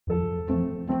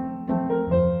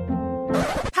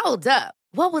Hold up.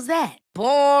 What was that?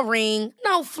 Boring.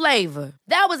 No flavor.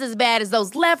 That was as bad as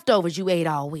those leftovers you ate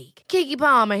all week. Keke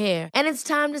Palmer here, and it's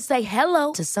time to say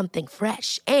hello to something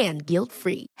fresh and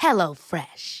guilt-free. Hello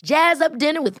Fresh. Jazz up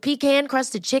dinner with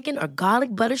pecan-crusted chicken or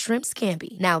garlic butter shrimp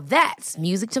scampi. Now that's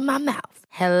music to my mouth.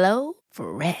 Hello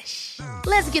Fresh.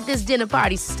 Let's get this dinner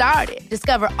party started.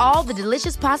 Discover all the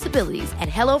delicious possibilities at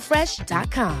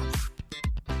hellofresh.com.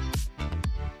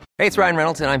 Hey, it's Ryan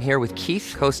Reynolds, and I'm here with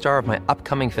Keith, co-star of my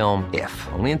upcoming film, If,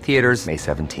 only in theaters May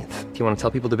 17th. Do you want to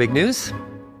tell people the big news?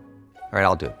 All right,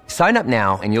 I'll do it. Sign up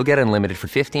now and you'll get unlimited for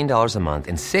 $15 a month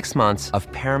and 6 months of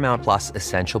Paramount Plus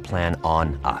Essential Plan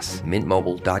on us.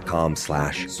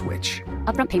 MintMobile.com/switch.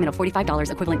 Upfront payment of $45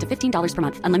 equivalent to $15 per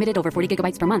month. Unlimited over 40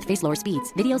 gigabytes per month. Face lower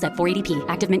speeds. Videos at 480p.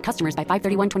 Active Mint customers by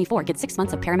 531.24 get 6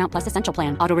 months of Paramount Plus Essential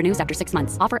Plan. Auto renews after 6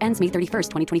 months. Offer ends May 31st,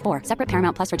 2024. Separate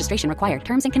Paramount Plus registration required.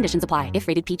 Terms and conditions apply if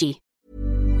rated PG.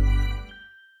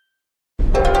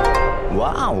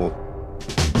 Wow.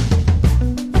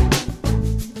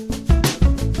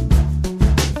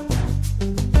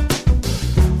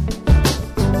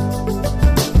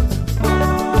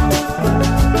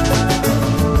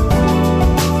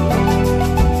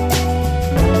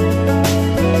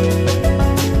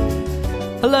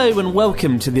 Hello and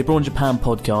welcome to the Abroad Japan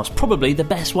podcast, probably the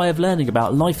best way of learning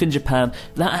about life in Japan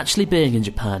without actually being in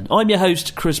Japan. I'm your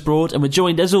host, Chris Broad, and we're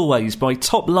joined as always by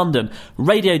top London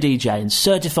radio DJ and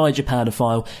certified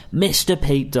Japanophile, Mr.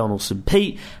 Pete Donaldson.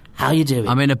 Pete, how you doing?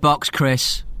 I'm in a box,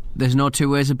 Chris. There's no two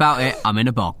ways about it. I'm in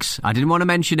a box. I didn't want to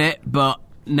mention it, but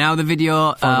now the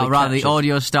video, the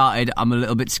audio started, I'm a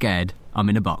little bit scared. I'm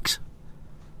in a box.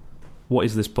 What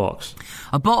is this box?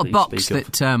 I bought a box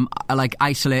that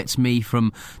isolates me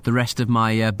from the rest of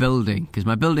my building, because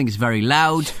my building is very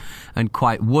loud and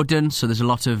quite wooden, so there's a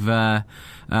lot of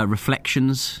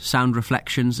reflections, sound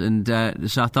reflections, and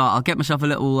so I thought I'll get myself a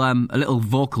little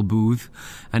vocal booth,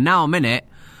 and now I'm in it.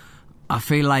 I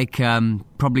feel like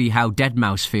probably how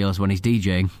Deadmau5 feels when he's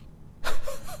DJing.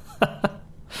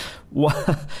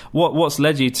 What's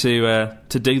led you to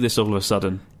do this all of a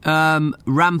sudden?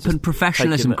 Rampant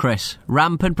professionalism, Chris.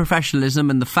 Rampant professionalism,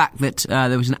 and the fact that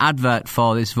there was an advert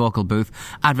for this vocal booth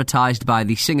advertised by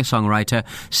the singer-songwriter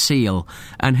Seal.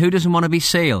 And who doesn't want to be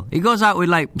Seal? He goes out with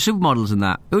like supermodels and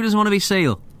that. Who doesn't want to be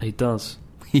Seal? He does.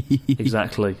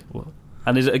 Exactly.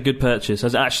 And is it a good purchase?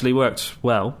 Has it actually worked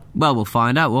well? Well, we'll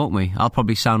find out, won't we? I'll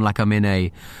probably sound like I'm in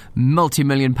a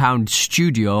multi-million-pound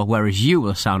studio, whereas you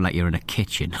will sound like you're in a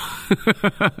kitchen.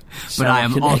 But I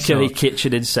am also a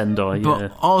kitchen in Sendai.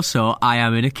 But also, I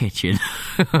am in a kitchen.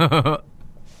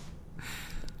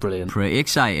 Brilliant. Pretty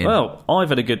exciting. Well, I've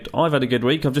had a good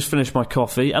week. I've just finished my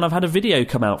coffee, and I've had a video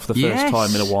come out for the first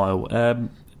time in a while.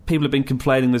 People have been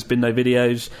complaining there's been no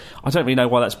videos. I don't really know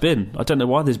why that's been. I don't know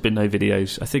why there's been no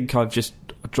videos. I think I've just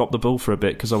dropped the ball for a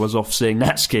bit because I was off seeing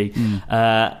Natsuki,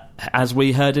 as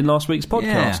we heard in last week's podcast.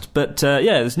 Yeah. But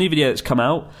there's a new video that's come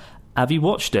out. Have you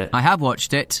watched it? I have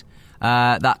watched it.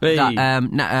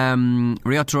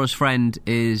 Ryotaro's friend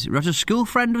is... Ryotaro's school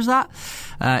friend, was that?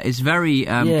 Is very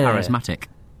charismatic.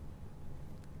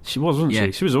 She was, wasn't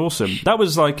she? She was awesome. That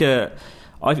was like a...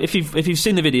 If you've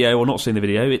seen the video or not seen the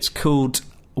video, it's called...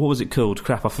 What was it called?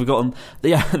 Crap, I've forgotten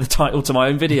the title to my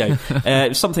own video. It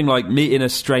was something like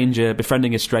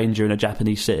befriending a stranger in a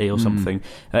Japanese city or something.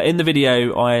 In the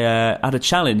video, I had a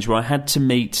challenge where I had to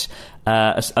meet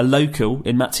a local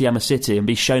in Matsuyama City and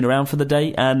be shown around for the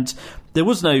day, and there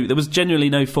was genuinely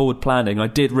no forward planning. I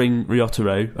did ring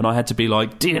Ryotaro and I had to be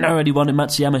like, do you know anyone in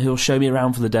Matsuyama who'll show me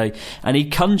around for the day? And he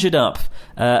conjured up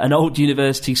an old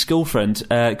university school friend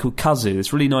called Kazu,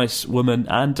 this really nice woman,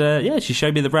 and she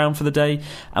showed me the round for the day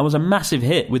and was a massive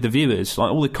hit with the viewers. Like,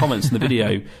 all the comments in the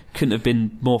video couldn't have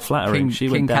been more flattering. She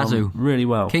went down Kazu. Really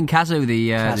well. King Kazu,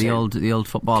 the old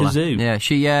footballer. Kazoo. Yeah,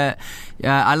 she I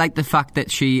like the fact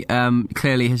that she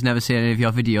clearly has never seen any of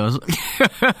your videos.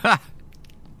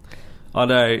 I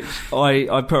know.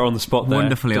 I put her on the spot there.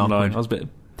 Wonderfully awkward. I was a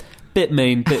bit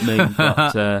mean, but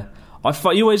I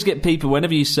you always get people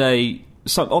whenever you say.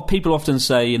 People often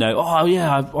say, you know, oh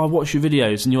yeah, I watch your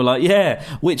videos, and you're like, yeah,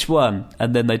 which one?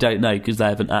 And then they don't know because they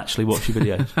haven't actually watched your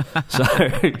videos. So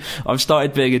I've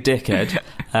started being a dickhead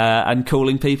and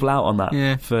calling people out on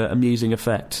that for amusing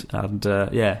effect. And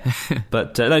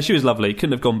but no, she was lovely.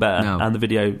 Couldn't have gone better. No. And the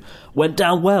video went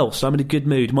down well, so I'm in a good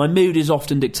mood. My mood is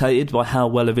often dictated by how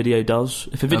well a video does.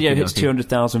 If a video hits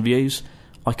 200,000 views,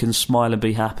 I can smile and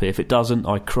be happy. If it doesn't,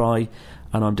 I cry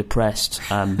and I'm depressed,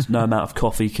 and no amount of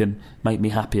coffee can make me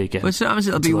happy again. Well, sometimes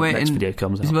it'll be waiting. Next video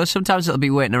comes out. Well, sometimes it'll be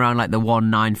waiting around like the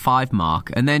 195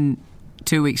 mark, and then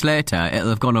 2 weeks later it'll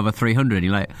have gone over 300.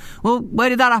 You're like, well, where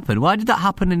did that happen? Why did that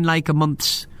happen in like a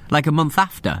month's like a month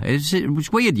after. It's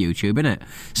weird, YouTube, isn't it?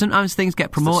 Sometimes things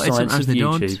get promoted, sometimes they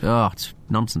don't. Oh, it's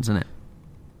nonsense, isn't it?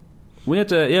 We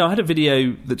had I had a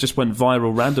video that just went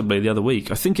viral randomly the other week.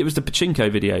 I think it was the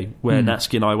Pachinko video where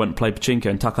Natsuki and I went and played Pachinko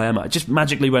in Takayama. It just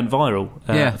magically went viral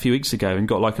a few weeks ago and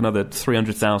got like another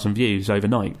 300,000 views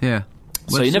overnight. Yeah.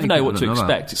 So you never know what to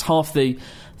expect. It's half the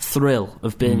thrill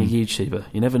of being a YouTuber.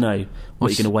 You never know what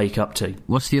you're going to wake up to.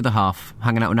 What's the other half?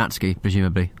 Hanging out with Natsuki,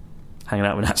 presumably. Hanging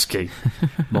out with Natsuki,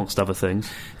 amongst other things.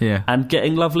 Yeah. And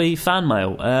getting lovely fan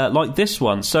mail, like this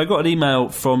one. So I got an email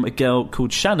from a girl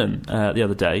called Shannon the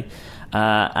other day,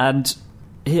 and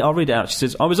here, I'll read it out. She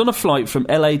says, I was on a flight from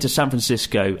LA to San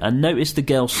Francisco and noticed the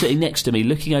girl sitting next to me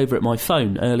looking over at my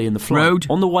phone early in the flight. Road.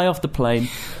 On the way off the plane,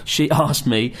 she asked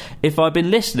me if I'd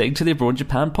been listening to the Abroad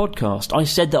Japan podcast. I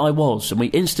said that I was, and we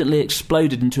instantly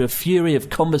exploded into a fury of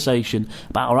conversation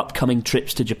about our upcoming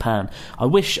trips to Japan. I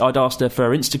wish I'd asked her for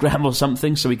her Instagram or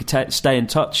something so we could stay in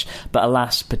touch, but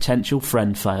alas, potential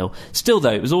friend fail. Still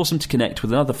though, it was awesome to connect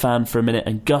with another fan for a minute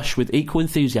and gush with equal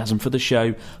enthusiasm for the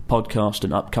show, podcast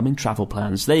and upcoming travel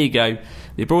plans. There you go,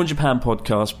 the Abroad Japan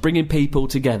podcast, bringing people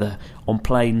together on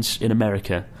planes in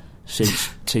America since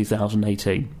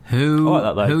 2018.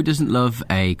 Who doesn't love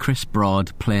a Chris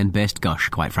Broad plane-based gush,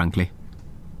 quite frankly?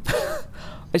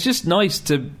 It's just nice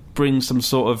to bring some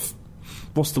sort of,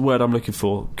 what's the word I'm looking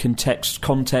for,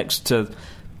 context to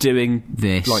doing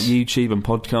this, like YouTube and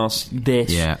podcasts.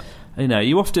 This, yeah. You know,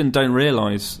 you often don't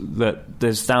realise that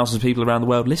there's thousands of people around the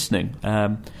world listening.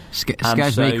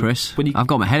 Scares me, Chris. I've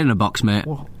got my head in a box, mate.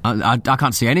 I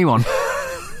can't see anyone.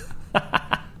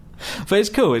 But it's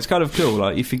cool. It's kind of cool.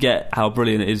 Like, you forget how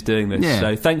brilliant it is doing this. Yeah.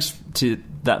 So thanks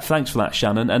for that,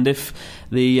 Shannon. And if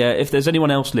there's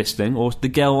anyone else listening, or the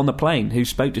girl on the plane who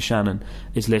spoke to Shannon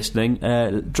is listening,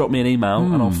 drop me an email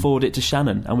and I'll forward it to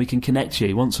Shannon, and we can connect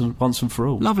you once and for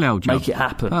all. Lovely old job. Make it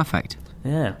happen. Perfect.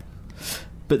 Yeah.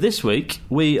 But this week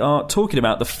we are talking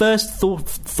about the first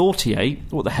 48.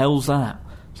 What the hell's that?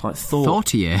 It's like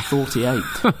 48. 48.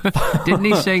 Didn't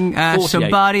he sing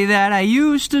Somebody That I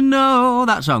Used to Know?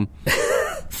 That song.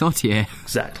 48.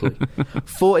 Exactly.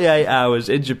 48 hours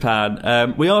in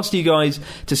Japan. We asked you guys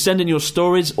to send in your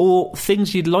stories or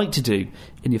things you'd like to do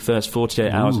in your first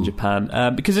 48 hours in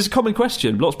Japan, because it's a common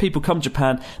question. Lots of people come to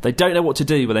Japan, they don't know what to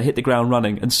do when they hit the ground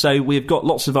running, and so we've got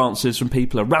lots of answers from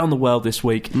people around the world this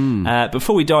week.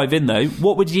 Before we dive in though,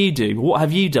 what would you do? What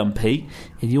have you done, Pete,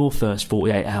 in your first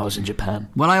 48 hours in Japan?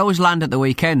 Well, I always land at the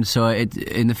weekend, so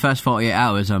in the first 48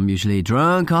 hours I'm usually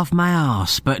drunk off my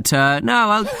arse. But no,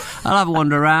 I'll have a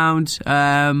wander around.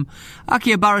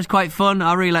 Akihabara's quite fun.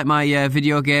 I really like my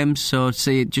video games, so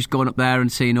just going up there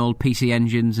and seeing old PC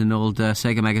engines and old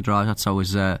Sega Mega Drive, that's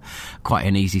always quite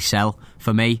an easy sell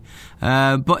for me.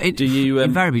 But do you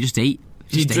invariably just eat.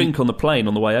 Do you drink on the plane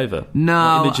on the way over?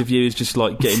 No. The image of you is just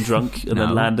like getting drunk and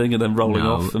then landing and then rolling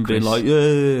off and being like,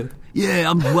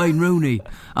 yeah, I'm Wayne Rooney.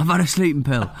 I've had a sleeping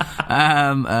pill.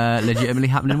 Legitimately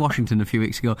happened in Washington a few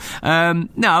weeks ago.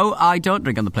 No, I don't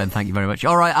drink on the plane, thank you very much.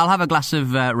 All right, I'll have a glass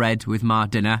of red with my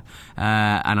dinner,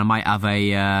 and I might have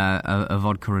a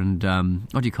vodka and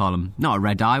what do you call them? Not a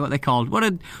red eye. What are they called? What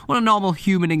a normal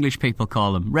human English people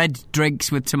call them? Red drinks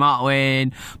with tomato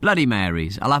in. Bloody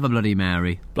Marys. I'll have a Bloody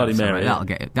Mary. Bloody Mary.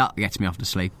 Right. That gets me off to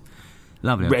sleep.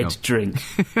 Lovely. Red drink.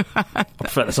 I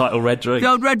prefer the title Red Drink. The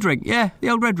old red drink, yeah. The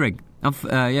old red drink.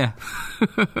 Yeah.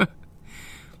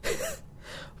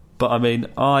 But I mean,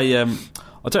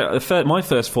 my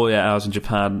first 48 hours in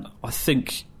Japan, I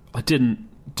think I didn't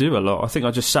do a lot. I think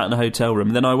I just sat in a hotel room,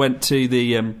 and then I went to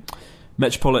the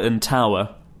Metropolitan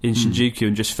Tower in Shinjuku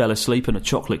and just fell asleep on a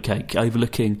chocolate cake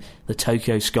overlooking the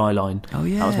Tokyo skyline. Oh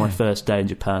yeah. That was my first day in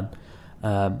Japan.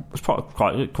 It was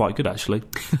quite good actually.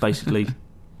 Basically.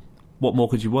 What more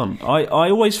could you want? I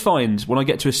always find when I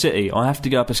get to a city, I have to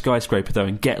go up a skyscraper though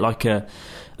and get like a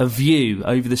view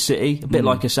over the city, a bit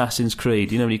like Assassin's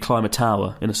Creed. You know when you climb a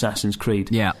tower in Assassin's Creed,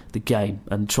 the game,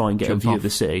 and try and get a view of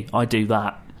the city. I do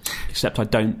that, except I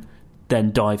don't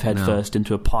then dive headfirst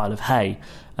into a pile of hay.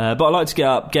 But I like to get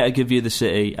up, get a good view of the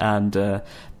city, and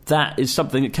that is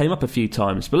something that came up a few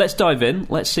times. But let's dive in.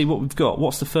 Let's see what we've got.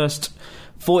 What's the first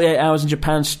 48 hours in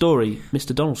Japan story,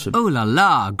 Mr. Donaldson? Oh la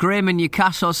la. Graham in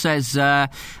Newcastle says,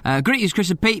 greetings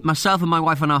Chris and Pete. Myself and my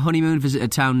wife on our honeymoon visited a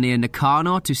town near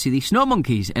Nakano to see the snow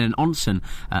monkeys in an onsen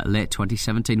late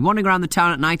 2017. Wandering around the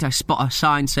town at night, I spot a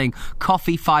sign saying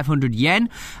coffee 500 yen,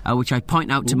 which I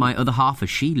point out to my other half as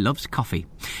she loves coffee.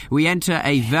 We enter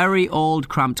a very old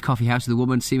cramped coffee house with a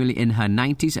woman seemingly in her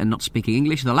 90s and not speaking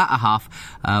English. The latter half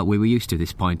we were used to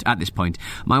at this point.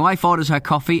 My wife orders her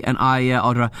coffee and I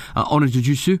order orange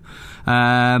juice.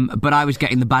 But I was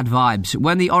getting the bad vibes.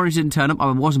 When the orange didn't turn up,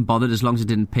 I wasn't bothered as long as it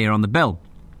didn't appear on the bill.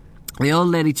 The old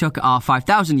lady took our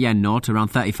 5,000 yen note,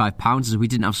 around £35, as we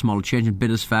didn't have smaller change, and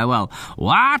bid us farewell.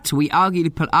 What? We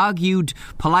argued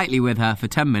politely with her for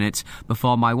 10 minutes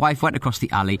before my wife went across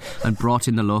the alley and brought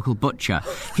in the local butcher.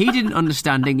 He didn't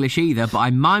understand English either, but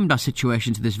I mimed our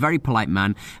situation to this very polite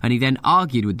man, and he then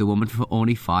argued with the woman for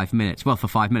only 5 minutes. Well, for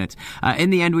 5 minutes.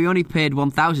 In the end, we only paid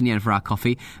 1,000 yen for our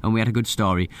coffee, and we had a good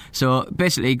story. So,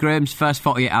 basically, Graham's first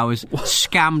 48 hours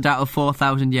scammed out of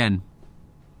 4,000 yen.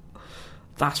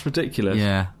 That's ridiculous.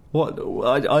 Yeah. What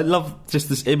I love just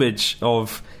this image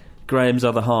of Graham's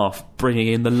other half bringing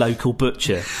in the local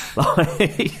butcher.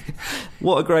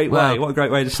 What a great way! What a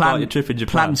great way to start your trip in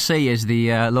Japan. Plan C is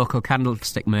the local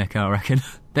candlestick maker, I reckon.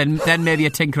 then maybe a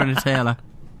tinker and a tailor.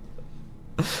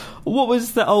 What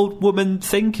was the old woman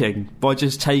thinking by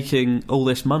just taking all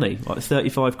this money, like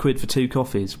 35 quid for 2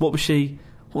 coffees? What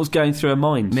was going through her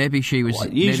mind? Maybe she was.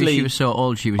 Maybe she was so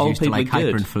old she was used to like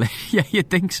hyperinflation. Yeah, you'd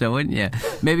think so, wouldn't you?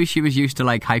 Maybe she was used to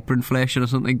like hyperinflation or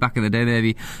something back in the day.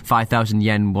 Maybe 5,000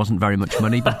 yen wasn't very much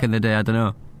money back in the day. I don't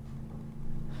know.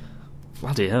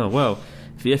 Bloody hell! Well,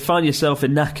 if you find yourself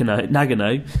in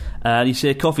Nagano and you see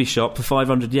a coffee shop for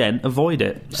 500 yen, avoid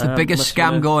it. It's the biggest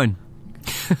scam going.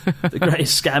 The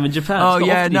greatest scam in Japan. Oh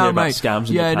yeah, no mate. Scams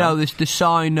in yeah, Japan. No.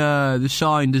 The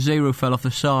sign, the zero fell off the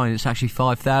sign. It's actually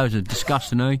 5,000.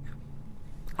 Disgusting, eh?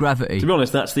 Gravity. To be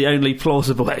honest, that's the only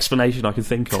plausible explanation I can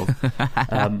think of,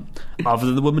 other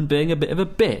than the woman being a bit of a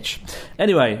bitch.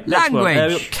 Anyway,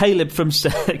 language. Caleb from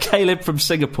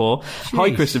Singapore. Jeez.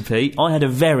 Hi, Chris and Pete. I had a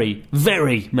very,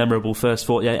 very memorable first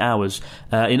 48 hours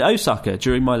in Osaka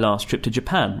during my last trip to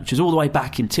Japan, which is all the way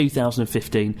back in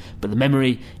 2015, but the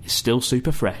memory is still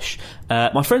super fresh.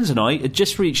 My friends and I had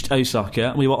just reached Osaka,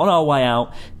 and we were on our way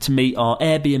out to meet our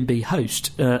Airbnb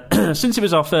host. Since it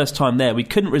was our first time there, we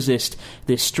couldn't resist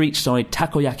this street-side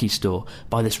takoyaki store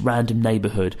by this random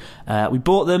neighbourhood. We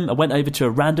bought them and went over to a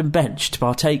random bench to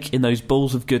partake in those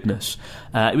balls of goodness.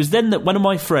 It was then that one of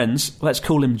my friends, let's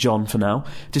call him John for now,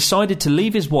 decided to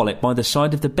leave his wallet by the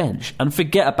side of the bench and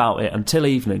forget about it until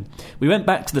evening. We went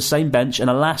back to the same bench and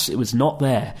alas, it was not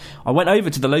there. I went over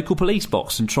to the local police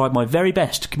box and tried my very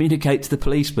best to communicate to the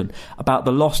policeman about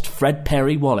the lost Fred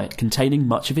Perry wallet containing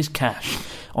much of his cash.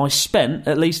 I spent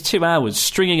at least 2 hours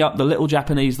stringing up the little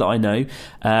Japanese that I know.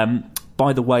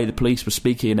 By the way, the police were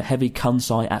speaking in a heavy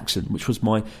Kansai accent, which was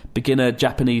my beginner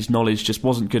Japanese knowledge just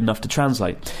wasn't good enough to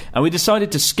translate. And we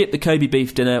decided to skip the Kobe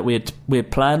beef dinner we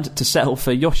had planned to settle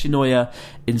for Yoshinoya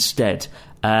instead.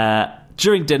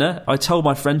 During dinner, I told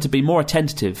my friend to be more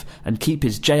attentive and keep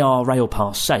his JR rail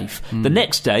pass safe. The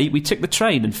next day, we took the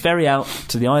train and ferry out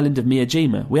to the island of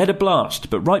Miyajima. We had a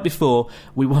blast, but right before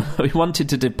we wanted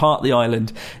to depart the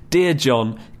island, dear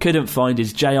John couldn't find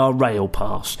his JR rail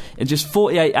pass. In just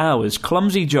 48 hours,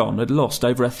 Clumsy John had lost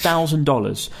over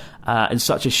 $1,000 in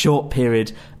such a short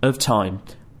period of time.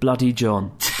 Bloody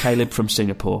John. Caleb from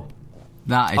Singapore.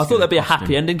 I thought there'd be a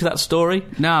happy ending to that story.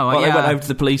 No, they went over to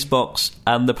the police box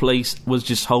and the police was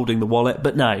just holding the wallet.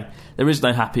 But no, there is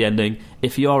no happy ending.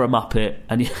 If you are a muppet,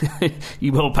 and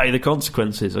you will pay the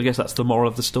consequences. I guess that's the moral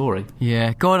of the story.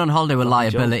 Yeah, going on holiday with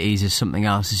liabilities is something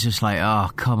else. It's just like, oh,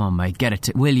 come on, mate,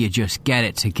 will you just get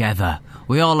it together?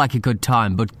 We all like a good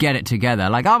time, but get it together.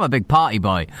 Like, I'm a big party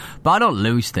boy, but I don't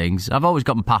lose things. I've always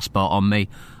got my passport on me.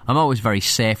 I'm always very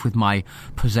safe with my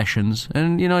possessions.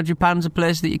 And, Japan's a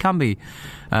place that you can be,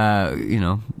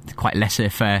 quite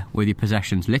laissez-faire with your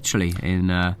possessions, literally,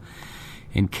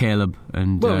 in Caleb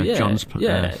and John's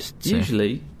place.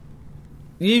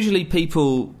 Usually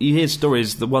people, you hear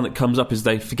stories, the one that comes up is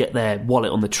they forget their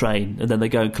wallet on the train and then they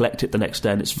go and collect it the next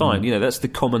day and it's fine. That's the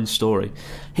common story.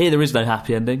 Here there is no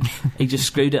happy ending. He just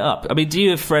screwed it up. I mean, do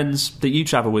you have friends that you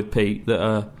travel with, Pete, that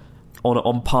are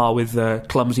on par with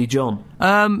Clumsy John?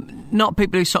 Not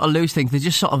people who sort of lose things. They're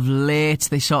just sort of late.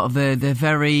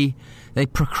 They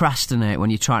procrastinate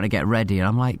when you're trying to get ready. And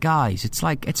I'm like, guys, it's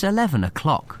 11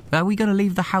 o'clock. Are we going to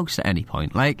leave the house at any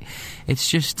point? Like, it's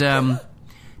just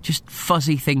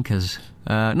fuzzy thinkers.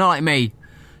 Not like me.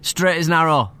 Straight as an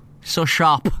arrow. So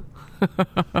sharp.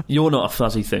 You're not a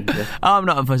fuzzy thinker. I'm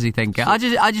not a fuzzy thinker. I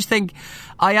just think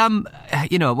I am.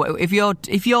 If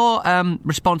you're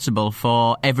responsible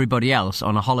for everybody else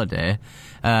on a holiday,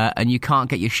 and you can't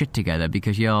get your shit together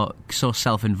because you're so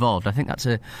self-involved, I think that's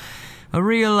a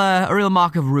real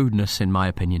mark of rudeness, in my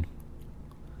opinion.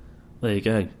 There you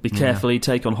go. Be careful you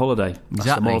take on holiday.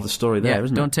 That's the moral of the story there,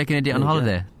 isn't it? Don't take an idiot on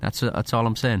holiday. That's all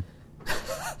I'm saying.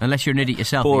 Unless you're an idiot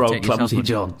yourself. Poor old Clumsy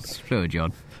John. Poor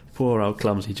John. Poor old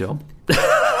Clumsy John.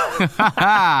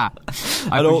 I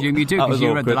presume you do, because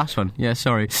you read the last one. Yeah,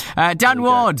 sorry. Dan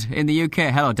Ward in the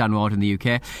UK. Hello, Dan Ward in the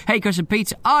UK. Hey, Chris and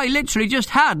Pete, I literally just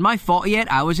had my 48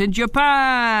 hours in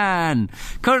Japan.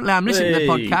 Currently, I'm listening to the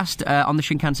podcast on the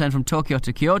Shinkansen from Tokyo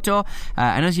to Kyoto,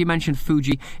 and as you mentioned,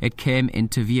 Fuji, it came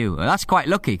into view. That's quite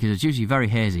lucky, because it's usually very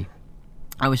hazy.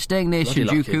 I was staying near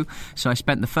Shinjuku, so I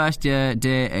spent the first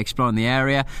day exploring the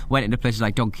area, went into places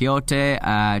like Don Quixote,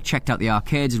 checked out the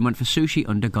arcades and went for sushi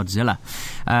under Godzilla.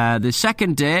 The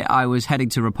second day, I was heading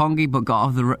to Roppongi, but got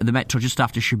off the metro just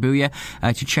after Shibuya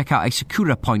to check out a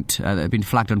Sakura point that had been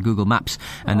flagged on Google Maps,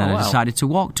 and then I decided to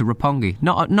walk to Roppongi.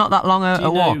 Not that long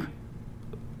a walk.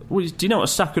 Do you know what a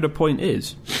Sakura point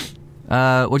is?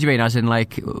 What do you mean? As in,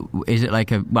 like, is it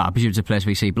like I presume it's a place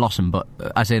where you see blossom, but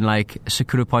as in, like,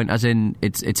 Sakura Point, as in,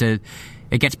 it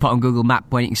gets put on Google Map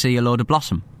when you can see a load of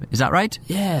blossom. Is that right?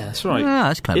 Yeah, that's right. Ah,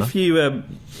 that's clever. If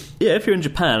you're in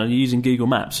Japan and you're using Google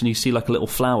Maps and you see, like, a little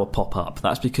flower pop up,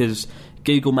 that's because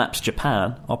Google Maps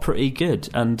Japan are pretty good.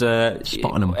 And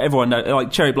spotting them. Everyone knows,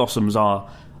 like, cherry blossoms are,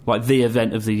 like, the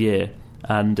event of the year.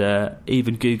 And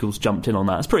even Google's jumped in on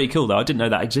that. It's pretty cool, though. I didn't know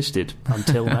that existed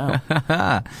until now.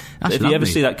 If you ever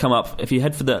see that come up, if you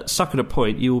head for the Sakura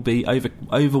Point, you will be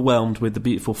overwhelmed with the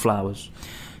beautiful flowers.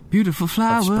 Beautiful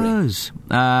flowers.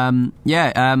 And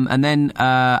then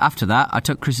after that, I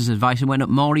took Chris's advice and went up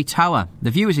Mori Tower. The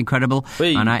view is incredible,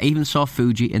 and I even saw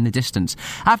Fuji in the distance.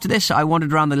 After this, I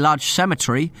wandered around the large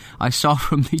cemetery I saw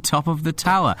from the top of the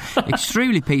tower.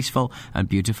 Extremely peaceful and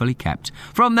beautifully kept.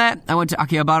 From there, I went to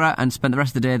Akihabara and spent the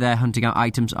rest of the day there hunting out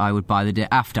items I would buy the day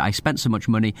after. I spent so much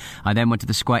money. I then went to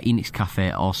the Square Enix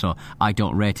Cafe also. I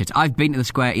don't rate it. I've been to the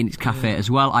Square Enix Cafe as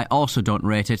well. I also don't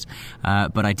rate it,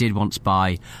 but I did once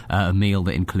buy a meal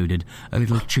that included a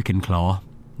little chicken claw,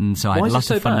 and so I had lots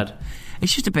of fun. Why is it so bad?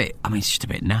 It's just a bit. I mean, it's just a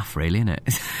bit naff, really, isn't it?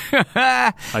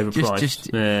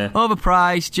 Overpriced.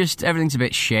 Overpriced. Just everything's a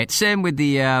bit shit. Same with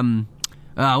the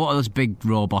what are those big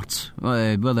robots? What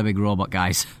are the big robot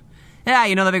guys? Yeah,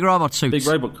 you know the big robot suits. Big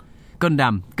robot.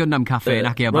 Gundam Cafe in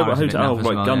Akihabara.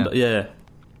 Gundam. Yeah.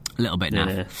 A little bit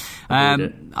naff.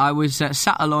 I was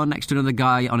sat alone next to another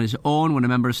guy on his own when a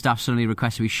member of staff suddenly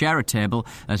requested we share a table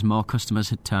as more customers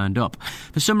had turned up.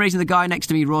 For some reason, the guy next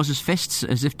to me rose his fists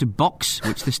as if to box,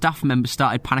 which the staff member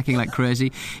started panicking like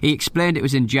crazy. He explained it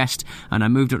was in jest, and I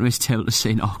moved up to his table to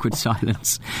see an awkward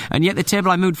silence. And yet the table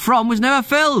I moved from was never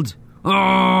filled.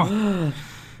 Oh.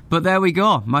 But there we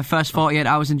go, my first 48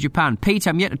 hours in Japan. Pete,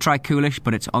 I'm yet to try Coolish,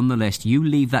 but it's on the list. You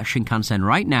leave that Shinkansen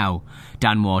right now,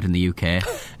 Dan Ward in the UK,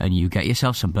 and you get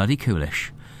yourself some bloody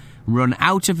Coolish. Run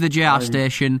out of the JR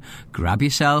station, grab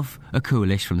yourself a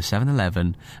Coolish from the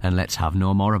 7-Eleven, and let's have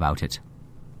no more about it.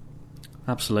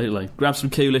 Absolutely. Grab some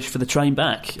Coolish for the train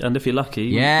back, and if you're lucky,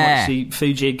 you might see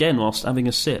Fuji again whilst having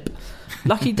a sip.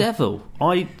 Lucky devil.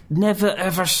 I never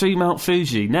ever see Mount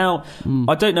Fuji. Now,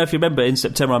 I don't know if you remember, in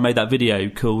September I made that video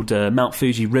called Mount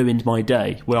Fuji Ruined My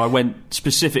Day, where I went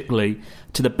specifically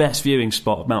to the best viewing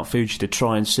spot of Mount Fuji to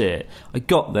try and see it. I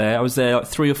got there, I was there like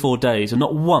 3 or 4 days, and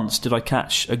not once did I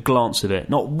catch a glance of it.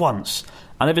 Not once.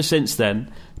 And ever since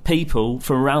then, people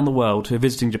from around the world who are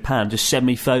visiting Japan just send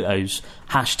me photos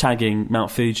hashtagging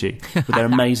Mount Fuji with their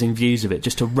amazing views of it,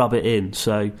 just to rub it in.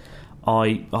 So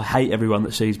I hate everyone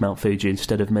that sees Mount Fuji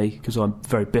instead of me, because I'm a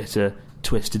very bitter,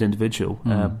 twisted individual.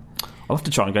 I'll have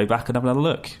to try and go back and have another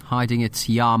look. Hiding its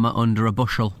Yama under a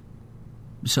bushel,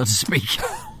 so to speak.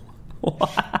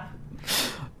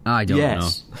 I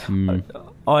don't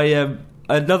know.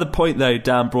 Another point, though,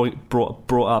 Dan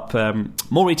brought up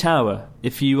Mori Tower.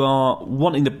 If you are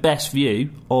wanting the best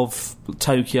view of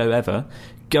Tokyo ever,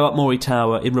 go up Mori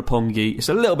Tower in Roppongi. It's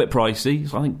a little bit pricey.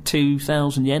 It's, I think,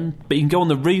 2,000 yen. But you can go on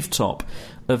the rooftop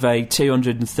of a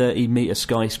 230-metre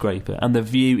skyscraper, and the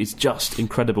view is just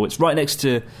incredible. It's right next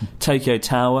to Tokyo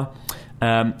Tower.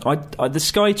 The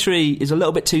Skytree is a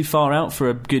little bit too far out for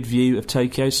a good view of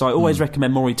Tokyo, so I always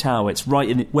recommend Mori Tower. It's right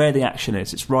in where the action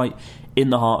is. It's right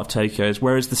in the heart of Tokyo.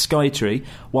 Whereas the Skytree,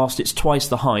 whilst it's twice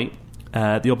the height,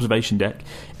 the observation deck,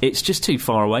 it's just too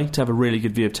far away to have a really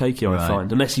good view of Tokyo, I find,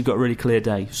 unless you've got a really clear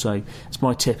day. So it's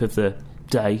my tip of the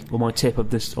day, or my tip of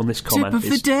this on this comment. Tip of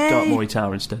the day. Go up Mori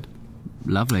Tower instead.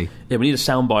 Lovely. Yeah, we need a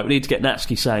soundbite. We need to get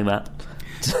Natsuki saying that.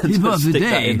 Tip of the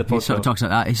day. He sort of talks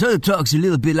like that. He sort of talks a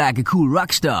little bit like a cool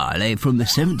rock star, like from the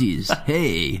 70s.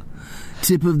 Hey.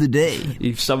 Tip of the day.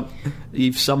 You've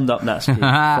summed up Natsuki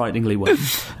frighteningly well.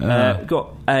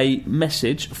 Got a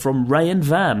message from Ray and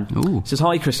Van. It says,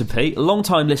 hi Chris and Pete,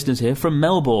 long-time listeners here from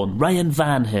Melbourne. Ray and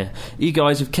Van here. You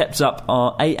guys have kept up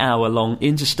our 8-hour-long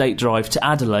interstate drive to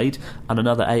Adelaide and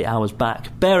another 8 hours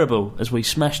back. Bearable as we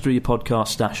smashed through your podcast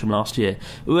stash from last year.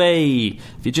 Way!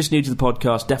 If you're just new to the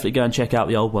podcast, definitely go and check out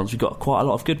the old ones. We've got quite a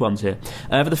lot of good ones here.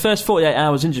 For the first 48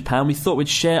 hours in Japan, we thought we'd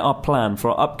share our plan for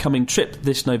our upcoming trip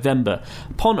this November.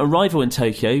 Upon arrival in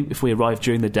Tokyo, if we arrived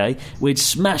during the day, we'd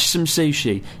smash some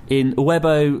sushi in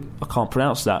Uebo. I can't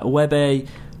pronounce that. Uebe.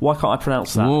 Why can't I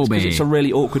pronounce that? Because it's a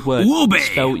really awkward word.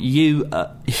 Spelled U-O-B-E-I.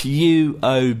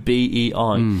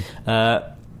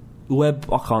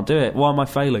 I can't do it. Why am I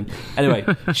failing? Anyway,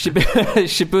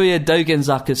 Shibuya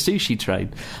Dogenzaka Sushi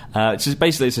Train. It's a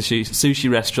sushi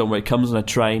restaurant where it comes on a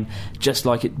train, just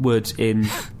like it would in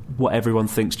what everyone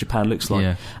thinks Japan looks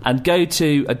like. And go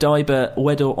to Odaiba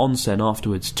Uedo Onsen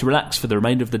afterwards to relax for the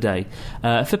remainder of the day.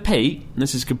 For Pete,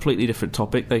 this is a completely different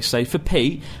topic, they say, for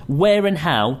Pete, where and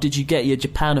how did you get your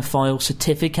Japanophile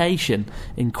certification?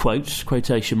 In quotes,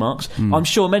 quotation marks. I'm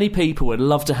sure many people would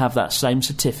love to have that same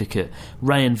certificate.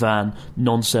 Ray and Van,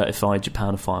 non-certified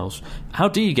Japanophiles. How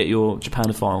do you get your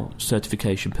Japanophile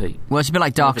certification, Pete? Well, it's a bit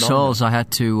like Dark Souls. I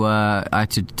had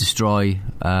to destroy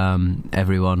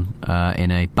everyone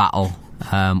in a battle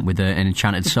with an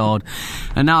enchanted sword,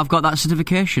 and now I've got that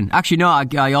certification. Actually, no,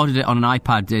 I ordered it on an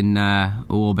iPad in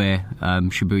Uobe,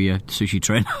 Shibuya Sushi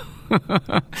Train.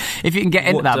 If you can get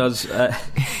into that.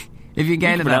 If you can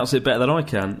get into that, pronounce it better than I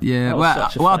can. Yeah,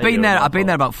 well, I've been there. I've been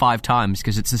there about 5 times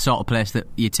because it's the sort of place that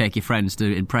you take your friends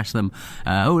to impress them.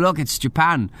 Oh, look, it's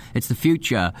Japan. It's the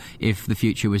future. If the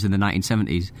future was in the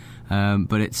 1970s,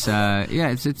 but it's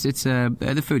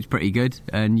the food's pretty good,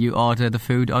 and you order the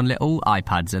food on little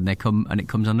iPads, and it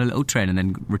comes on a little train and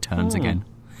then returns again.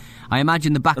 I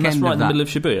imagine the back end. That's right of in the middle of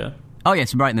Shibuya. Oh yeah,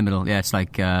 it's right in the middle. Yeah, it's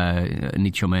like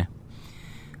Nichome,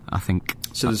 I think.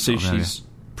 So the sushi's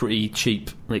pretty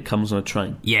cheap when it comes on a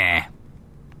train. Yeah.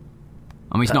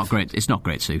 I mean, it's not great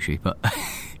sushi, but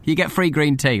you get free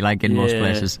green tea like in most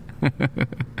places.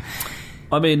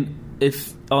 I mean,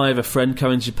 if I have a friend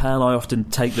coming to Japan, I often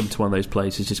take them to one of those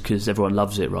places just because everyone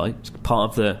loves it, right? It's part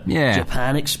of the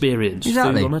Japan experience.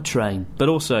 Exactly. Food on a train. But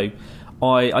also,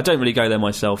 I don't really go there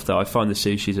myself, though. I find the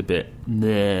sushi's a bit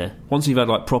meh. Once you've had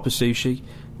like proper sushi,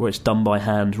 where it's done by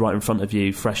hand right in front of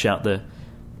you, fresh out the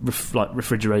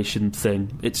refrigeration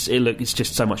thing, it's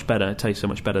just so much better. It tastes so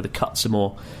much better. The cuts are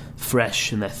more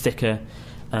fresh and they're thicker.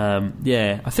 I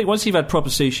think once you've had proper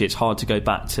sushi, it's hard to go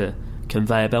back to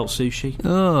conveyor belt sushi.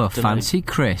 Oh, fancy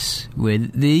Chris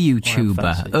with the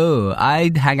YouTuber. Oh,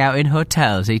 I'd hang out in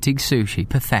hotels eating sushi.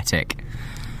 Pathetic.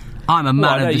 I'm a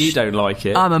man of the you don't like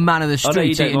it. I'm a man of the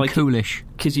street eating coolish.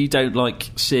 Because you don't like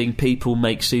seeing people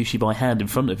make sushi by hand in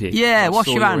front of you. Yeah, wash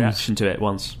your hands. Reaction to it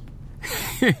once.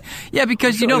 Yeah,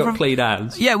 because you know, from clean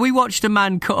hands. Yeah, we watched a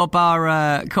man cut up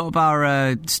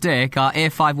our steak, our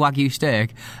A5 Wagyu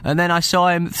steak, and then I saw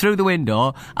him through the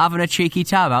window having a cheeky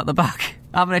tab out the back,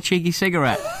 having a cheeky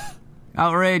cigarette.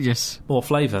 Outrageous. More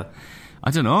flavour? I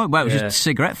don't know. Well, it was just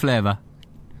cigarette flavour.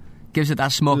 Gives it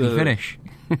that smoky finish.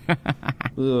 We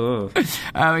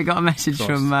got a message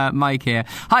from Mike here.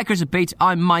 Hi, Chris and Pete.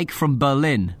 I'm Mike from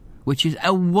Berlin. Which is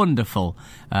a wonderful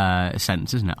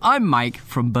sentence, isn't it? I'm Mike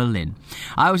from Berlin.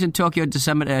 I was in Tokyo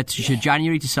December to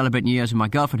January to celebrate New Year's with my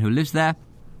girlfriend who lives there.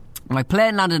 My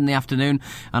plane landed in the afternoon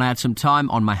and I had some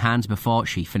time on my hands before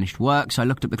she finished work, so I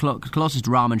looked up the closest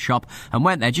ramen shop and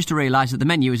went there just to realise that the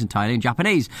menu is entirely in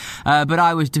Japanese. But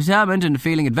I was determined and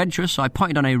feeling adventurous, so I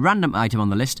pointed on a random item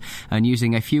on the list, and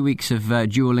using a few weeks of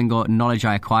Duolingo knowledge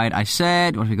I acquired, I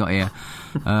said, what have we got here?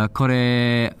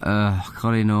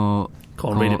 Kore no...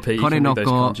 Can't read it, Pete. Kore noko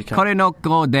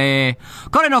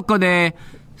de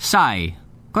sai.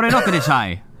 Kore noko de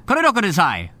sai. Kore noko de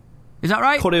sai. Is that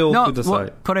right? Kore woko de sai.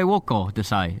 Kore woko de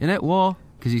sai. Isn't it? War?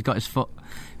 Because he's got his foot.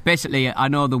 Basically, I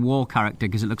know the war character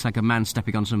because it looks like a man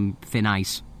stepping on some thin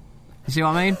ice. You see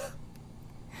what I mean?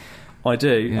 I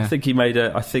do. Yeah. I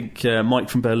think Mike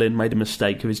from Berlin made a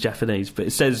mistake with his Japanese, but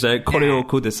it says kore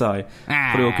woko de sai.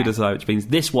 Kore woko de sai, which means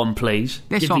this one, please.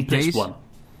 This one, please. This one.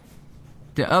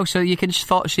 Oh, so you can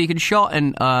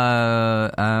shorten kore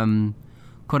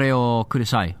o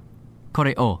kudasai.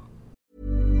 Kore o.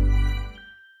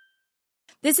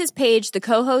 This is Paige, the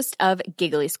co-host of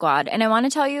Giggly Squad, and I want to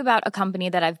tell you about a company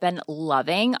that I've been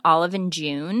loving, Olive &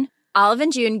 June. Olive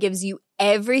 & June gives you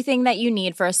everything that you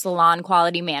need for a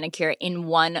salon-quality manicure in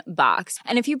one box.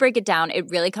 And if you break it down, it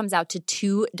really comes out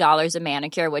to $2 a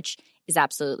manicure, which is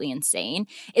absolutely insane.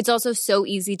 It's also so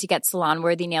easy to get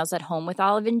salon-worthy nails at home with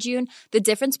Olive & June. The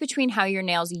difference between how your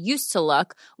nails used to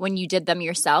look when you did them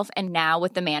yourself and now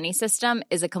with the Mani system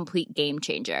is a complete game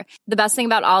changer. The best thing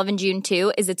about Olive & June,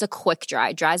 too, is it's a quick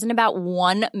dry. Dries in about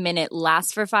 1 minute,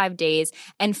 lasts for 5 days,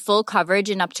 and full coverage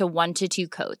in up to 1 to 2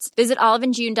 coats. Visit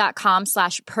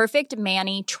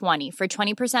oliveandjune.com/perfectmani20 for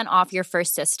 20% off your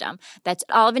first system. That's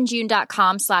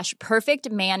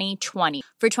oliveandjune.com/perfectmani20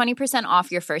 for 20%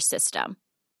 off your first system.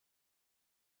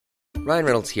 Ryan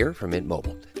Reynolds here from Mint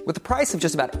Mobile. With the price of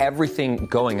just about everything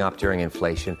going up during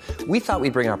inflation, we thought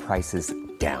we'd bring our prices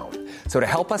down. So to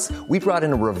help us, we brought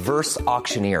in a reverse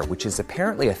auctioneer, which is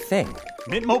apparently a thing.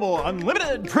 Mint Mobile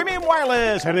Unlimited Premium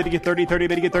Wireless. How to get 30, 30,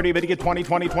 bit to get 30, bit to get 20,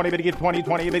 20, 20, bit to get 20,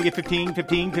 20, bit to get 15,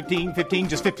 15, 15, 15,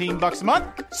 just $15 a month?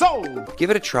 Sold!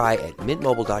 Give it a try at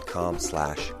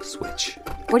mintmobile.com/switch.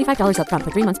 $45 up front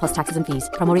for 3 months plus taxes and fees.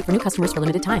 Promo rate for new customers for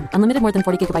limited time. Unlimited more than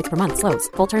 40 gigabytes per month. Slows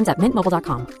full terms at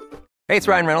mintmobile.com. Hey, it's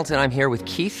Ryan Reynolds, and I'm here with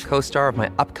Keith, co-star of my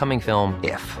upcoming film,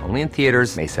 If, only in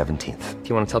theaters May 17th. Do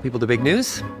you want to tell people the big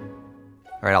news?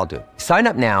 All right, I'll do it. Sign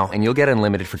up now and you'll get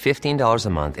unlimited for $15 a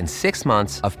month and 6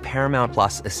 months of Paramount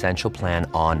Plus Essential Plan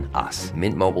on us.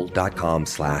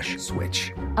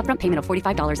 mintmobile.com/switch. Upfront payment of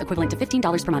 $45 equivalent to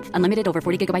 $15 per month. Unlimited over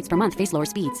 40 gigabytes per month. Face lower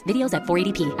speeds. Videos at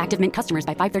 480p. Active Mint customers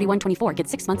by 531.24 get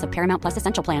 6 months of Paramount Plus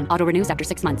Essential Plan. Auto renews after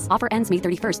 6 months. Offer ends May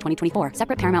 31st, 2024.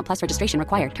 Separate Paramount Plus registration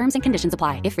required. Terms and conditions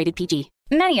apply if rated PG.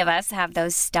 Many of us have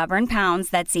those stubborn pounds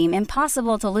that seem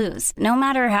impossible to lose, no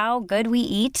matter how good we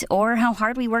eat or how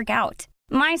hard we work out.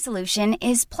 My solution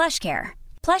is PlushCare.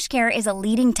 PlushCare is a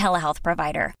leading telehealth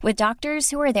provider with doctors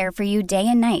who are there for you day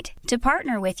and night to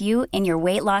partner with you in your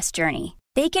weight loss journey.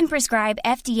 They can prescribe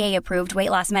FDA-approved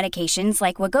weight loss medications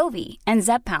like Wegovy and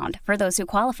Zepbound for those who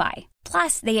qualify.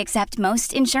 Plus, they accept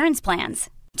most insurance plans.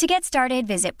 To get started,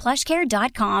 visit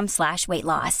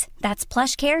plushcare.com/weightloss. That's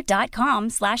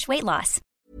plushcare.com/weightloss.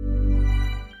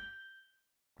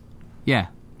 Yeah.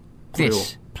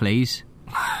 This, please.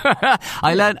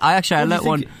 I learned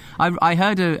one. I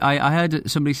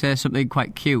heard somebody say something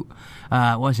quite cute.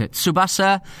 What was it?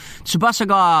 Tsubasa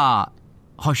ga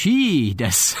hoshii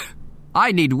desu.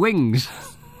 I need wings.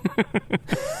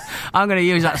 I'm going to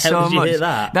use that so much. Hear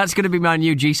that? That's going to be my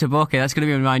new Jisaboke. That's going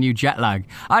to be my new jet lag.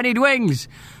 I need wings.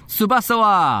 Tsubasa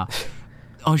wa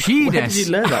hoshii desu. Where did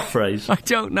you learn that phrase? I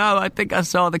don't know. I think I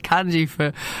saw the kanji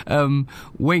for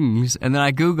wings, and then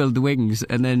I googled the wings,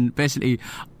 and then basically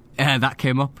that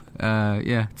came up.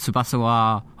 Tsubasa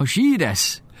wa hoshii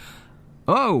desu.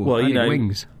 Oh, well, I need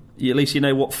wings. At least you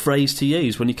know what phrase to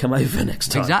use when you come over next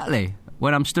time. Exactly.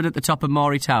 When I'm stood at the top of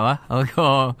Maury Tower, I'll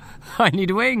go, I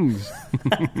need wings.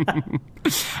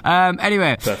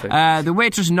 Anyway, the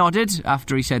waitress nodded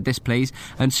after he said this, please,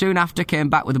 and soon after came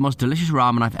back with the most delicious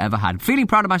ramen I've ever had. Feeling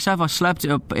proud of myself, I slurped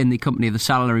it up in the company of the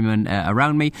salarymen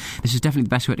around me. This is definitely the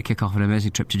best way to kick off an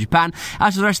amazing trip to Japan.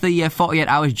 As for the rest of the 48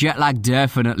 hours, jet lag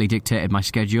definitely dictated my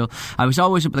schedule. I was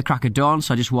always up at the crack of dawn,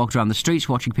 so I just walked around the streets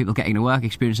watching people getting to work,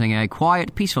 experiencing a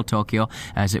quiet, peaceful Tokyo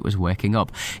as it was waking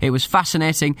up. It was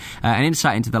fascinating, an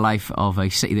insight into the life of a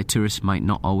city that tourists might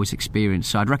not always experience,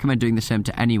 so I'd recommend doing the same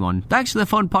to anyone. Thanks to the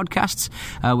fun podcasts,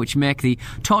 which make the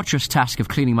torturous task of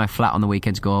cleaning my flat on the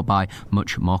weekends go by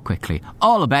much more quickly.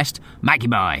 All the best, Mikey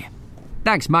Boy.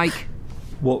 Thanks, Mike.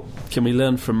 What can we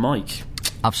learn from Mike?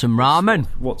 Have some ramen.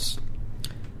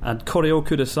 And koreo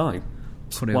kudasai.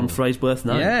 One phrase worth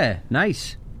knowing. Yeah,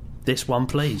 nice. This one,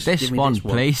 please. This one,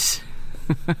 please.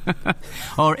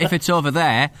 Or if it's over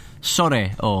there,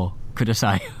 sorry or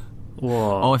kudasai.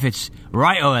 Whoa. Or if it's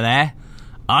right over there,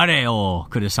 are o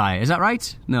kudasai. Is that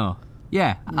right? No.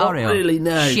 Yeah. Not Oreo. really,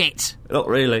 no. Shit. Not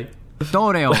really.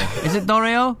 Doreo. Is it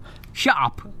Doreo? Shut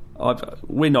up.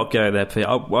 We're not going there, Pete.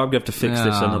 I'm going to have to fix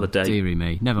this another day. Dearie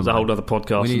me. Never mind. There's a whole other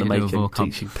podcast in the making,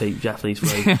 teaching Pete Japanese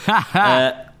phrase.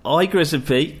 I, Chris and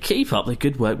Pete, keep up the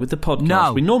good work with the podcast.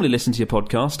 No. We normally listen to your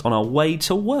podcast on our way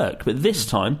to work, but this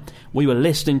time we were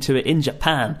listening to it in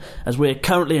Japan as we're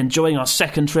currently enjoying our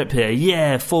second trip here.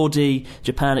 Yeah, 4D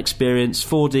Japan experience,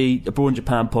 4D Abroad in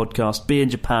Japan podcast, be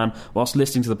in Japan whilst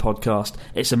listening to the podcast.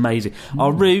 It's amazing.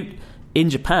 Our route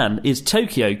in Japan is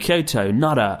Tokyo, Kyoto,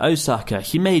 Nara, Osaka,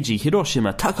 Himeji,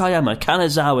 Hiroshima, Takayama,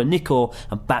 Kanazawa, Nikko,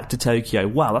 and back to Tokyo.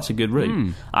 Wow, that's a good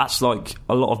route. That's like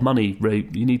a lot of money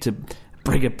route. You need to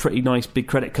bring a pretty nice big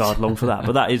credit card along for that,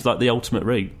 but that is like the ultimate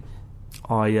route.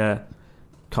 I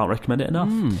can't recommend it enough.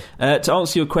 To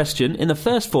answer your question, in the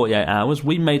first 48 hours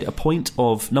we made a point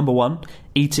of, number one,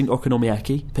 eating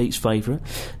okonomiyaki, Pete's favourite.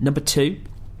 Number two,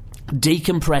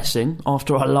 decompressing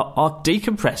after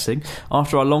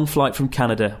our long flight from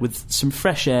Canada with some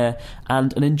fresh air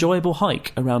and an enjoyable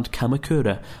hike around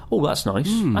Kamakura. Oh, that's nice.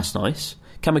 That's nice.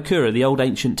 Kamakura, the old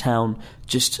ancient town,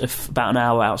 just about an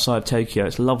hour outside of Tokyo.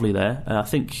 It's lovely there. I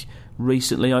think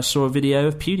recently I saw a video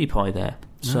of PewDiePie there.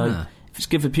 So if it's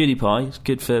good for PewDiePie, it's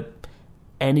good for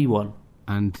anyone.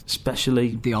 And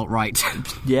especially the alt-right.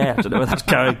 Yeah, I don't know where that's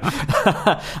going.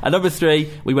 And number 3,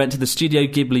 we went to the Studio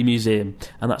Ghibli Museum,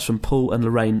 and that's from Paul and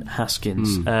Lorraine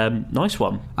Haskins. Nice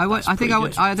one. I think I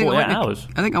went to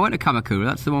Kamakura.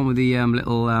 That's the one with the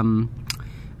little the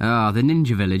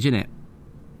ninja village, isn't it?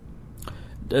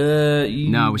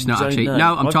 No, it's not actually.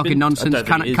 No, I'm talking nonsense.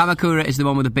 Kamakura is the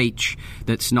one with the beach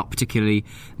that's not particularly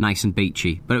nice and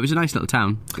beachy, but it was a nice little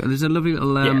town. There's a lovely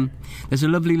little.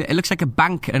 It looks like a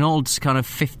bank, an old kind of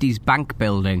 50s bank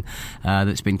building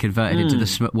that's been converted into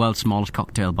the world's smallest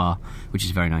cocktail bar, which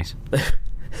is very nice.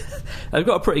 They've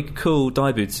got a pretty cool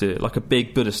daibutsu, like a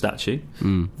big Buddha statue.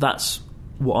 That's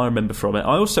what I remember from it.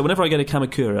 I also, whenever I go to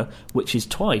Kamakura, which is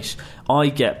twice, I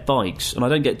get bikes, and I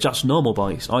don't get just normal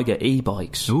bikes. I get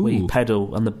e-bikes where you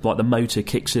pedal and the motor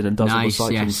kicks in and does all the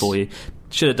cycling for you.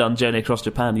 Should have done Journey Across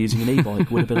Japan using an e-bike.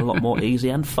 Would have been a lot more easy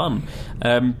and fun.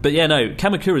 But yeah, no,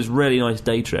 Kamakura is a really nice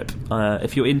day trip.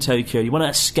 If you're in Tokyo, you want to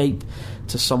escape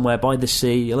to somewhere by the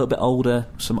sea, a little bit older,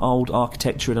 some old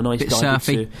architecture and a nice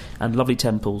daibutsu and lovely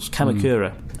temples,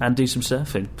 Kamakura, and do some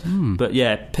surfing. But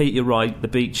yeah, Pete, you're right, the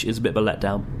beach is a bit of a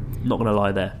letdown. Not going to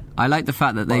lie there. I like the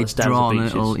fact that they draw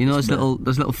little, those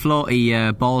little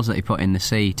floaty balls that they put in the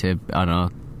sea to, I don't know,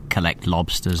 collect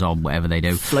lobsters or whatever they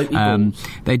do.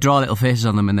 They draw little faces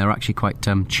on them, and they're actually quite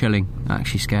chilling,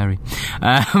 actually scary.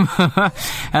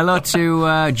 Hello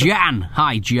to Jan.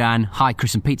 Hi Jan. Hi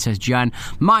Chris and Pete, says Jan.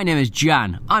 My name is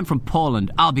Jan. I'm from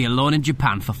Poland. I'll be alone in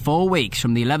Japan for 4 weeks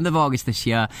from the 11th of August this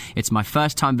year. It's my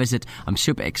first time visit. I'm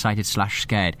super excited /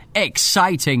 scared.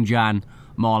 Exciting, Jan.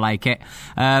 More like it.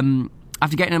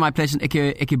 After getting to my place in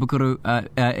Ikebukuro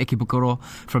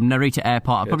from Narita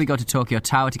Airport, I'll probably go to Tokyo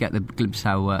Tower to get the glimpse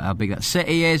how big that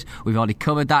city is. We've already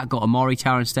covered that. Go to Mori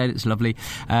Tower instead. It's lovely.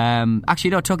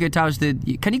 Actually, no, Tokyo Tower's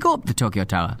can you go up the Tokyo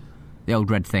Tower? The old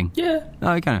red thing. Yeah.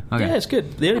 Oh, you can. Okay. Yeah, it's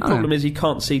good. The only problem is you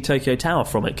can't see Tokyo Tower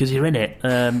from it because you're in it.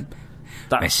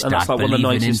 That's like one of the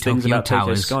nicest things about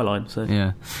Tokyo's skyline. So.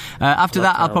 Yeah. After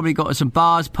that, I'll probably go to some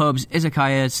bars, pubs,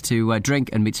 izakayas to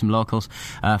drink and meet some locals.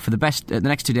 For the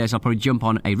next 2 days, I'll probably jump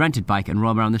on a rented bike and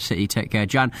roam around the city. Take care,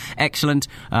 Jan. Excellent.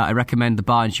 I recommend the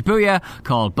bar in Shibuya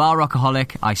called Bar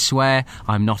Rockaholic. I swear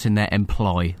I'm not in their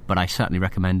employ, but I certainly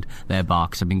recommend their bar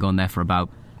because I've been going there for about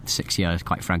 6 years,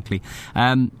 quite frankly.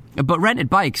 But rented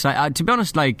bikes, to be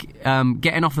honest,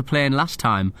 getting off the plane last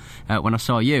time when I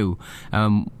saw you,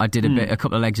 I did a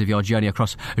couple of legs of your journey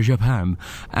across Japan,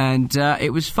 and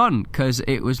it was fun because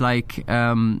it was it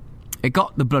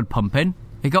got the blood pumping,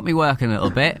 it got me working a little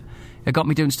bit, it got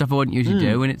me doing stuff I wouldn't usually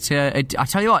do, and I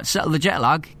tell you what, settled the jet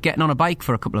lag, getting on a bike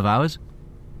for a couple of hours.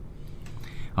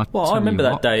 I remember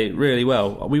that day really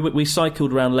well. We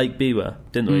cycled around Lake Biwa,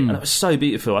 didn't we? And it was so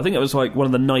beautiful. I think it was like one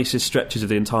of the nicest stretches of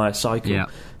the entire cycle,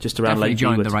 just around Definitely Lake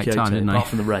joined Biwa the to right Kyoto, time, didn't I? apart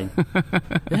from the rain.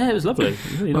 Yeah, it was lovely. It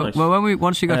was really nice. Well,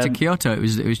 once we got to Kyoto, it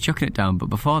was chucking it down, but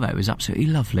before that, it was absolutely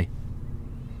lovely.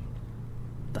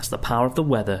 That's the power of the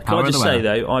weather. Can I just say,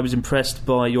 though, I was impressed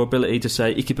by your ability to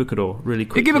say Ikebukuro really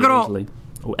quickly and easily,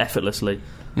 or effortlessly.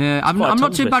 Yeah, I'm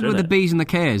not too bad with the B's and the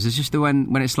K's. It's just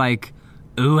when it's like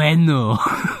ueno.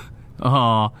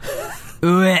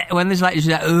 When there's just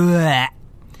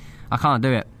I can't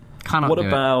do it. What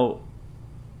about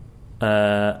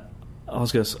I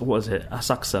was going to, what is it?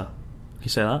 Asakusa. Can you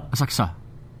say that? Asakusa.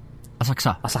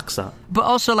 But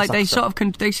also Asakusa. They sort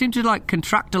of they seem to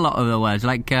contract a lot of the words,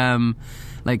 like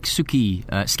suki,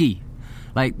 ski.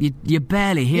 Like you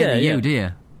barely hear the U, do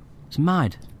you? It's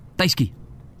mad. Daisuki.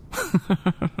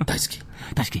 Daisuki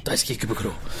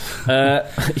Ikebukuro.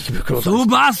 Ikebukuro.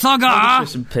 Tsubasaga!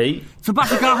 Chris and Pete.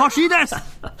 Tsubasaka Hoshi desu!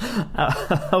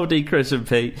 Howdy, Chris and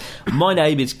Pete. My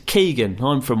name is Keegan.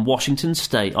 I'm from Washington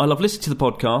State. I love listening to the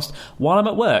podcast while I'm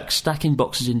at work, stacking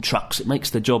boxes in trucks. It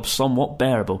makes the job somewhat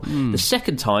bearable. The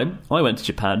second time I went to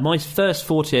Japan, my first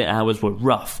 48 hours were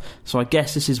rough, so I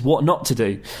guess this is what not to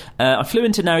do. I flew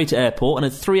into Narita Airport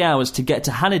and had 3 hours to get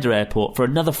to Haneda Airport for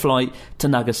another flight to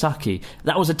Nagasaki.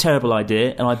 That was a terrible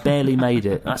idea, and I barely made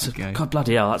it. That's God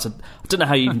bloody hell. I don't know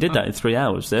how you even did that in 3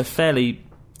 hours. They're fairly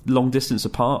long distance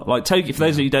apart. Like Tokyo, for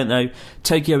those of you who don't know,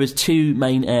 Tokyo has two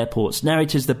main airports.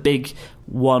 Narita's the big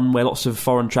one where lots of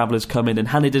foreign travellers come in, and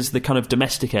Haneda's the kind of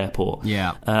domestic airport.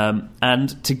 Yeah.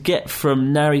 And to get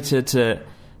from Narita to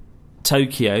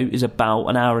Tokyo is about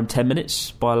an hour and 10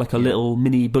 minutes by like a little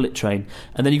mini bullet train,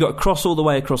 and then you got to cross all the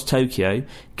way across Tokyo,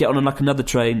 get on like another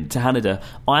train to Haneda.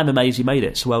 I am amazed you made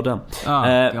it, so well done.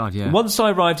 God, yeah. Once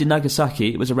I arrived in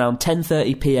Nagasaki, it was around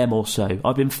 10:30 p.m. or so.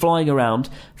 I've been flying around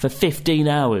for 15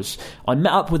 hours. I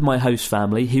met up with my host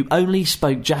family, who only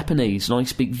spoke Japanese, and I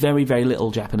speak very, very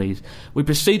little Japanese. We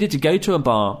proceeded to go to a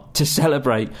bar to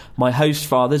celebrate my host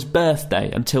father's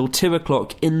birthday until 2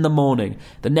 o'clock in the morning.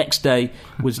 The next day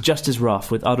was just as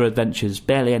rough, with other adventures,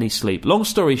 barely any sleep. Long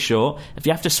story short, if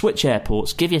you have to switch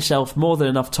airports, give yourself more than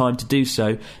enough time to do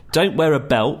so. Don't wear a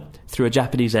belt through a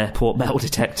Japanese airport metal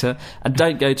detector, and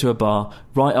don't go to a bar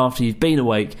right after you've been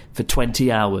awake for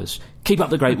 20 hours. Keep up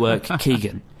the great work,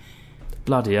 Keegan.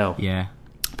 Bloody hell. Yeah.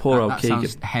 Poor old that Keegan.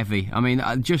 Sounds heavy. I mean,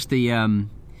 just the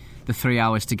 3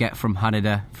 hours to get from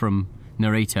Haneda from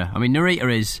Narita. I mean,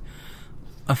 Narita is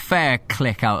a fair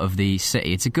click out of the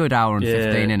city. It's a good hour and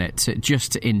 15 in it,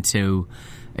 just into...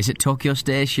 Is it Tokyo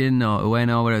Station or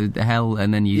Ueno, whatever the hell?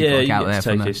 And then you got out there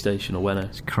from Tokyo Station or Ueno.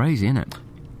 It's crazy, isn't it?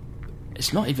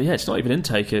 It's not even. Yeah, it's not even in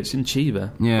Tokyo. It's in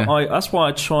Chiba. Yeah. That's why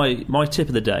I try. My tip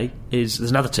of the day is.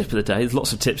 There's another tip of the day. There's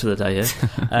lots of tips of the day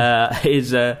here.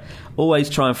 Is always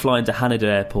try and fly into Haneda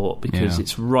Airport, because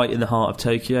it's right in the heart of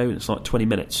Tokyo, and it's like 20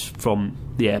 minutes from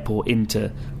the airport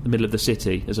into the middle of the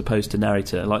city, as opposed to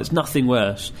Narita. Like, there's nothing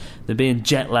worse than being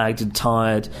jet lagged and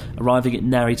tired, arriving at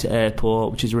Narita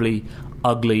Airport, which is really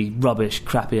ugly, rubbish,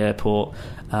 crappy airport.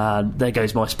 And there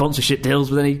goes my sponsorship deals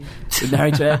with any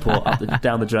Narita Airport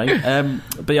down the drain.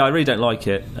 But yeah, I really don't like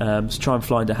it. So try and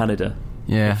fly into Haneda.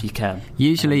 Yeah. If you can.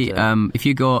 Usually, if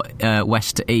you go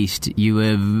west to east, you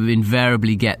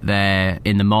invariably get there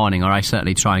in the morning, or I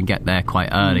certainly try and get there quite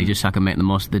early, just so I can make the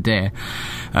most of the day.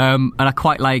 And I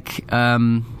quite like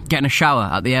getting a shower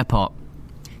at the airport,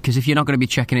 because if you're not going to be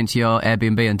checking into your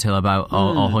Airbnb until about,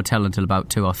 or hotel until about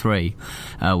 2 or 3,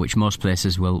 which most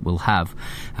places will have,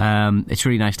 it's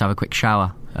really nice to have a quick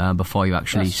shower before you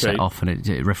actually set off, and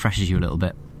it refreshes you a little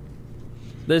bit.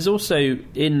 There's also,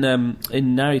 in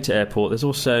Narita Airport, there's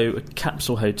also a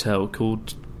capsule hotel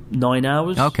called 9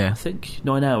 Hours. Okay. I think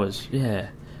 9 Hours, yeah.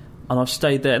 And I've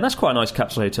stayed there, and that's quite a nice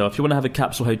capsule hotel. If you want to have a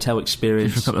capsule hotel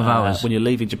experience just for a couple of hours when you're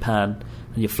leaving Japan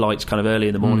and your flight's kind of early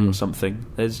in the morning or something,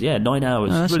 there's 9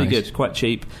 hours. Oh, it's really nice. Good, quite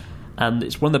cheap. And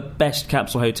it's one of the best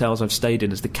capsule hotels I've stayed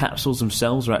in, as the capsules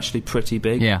themselves are actually pretty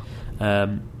big. Yeah.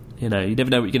 You know, you never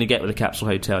know what you're going to get with a capsule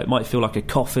hotel. It might feel like a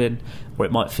coffin, or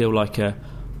it might feel like a...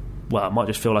 Well, it might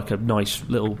just feel like a nice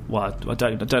little... Well, I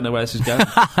don't know where this is going.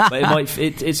 But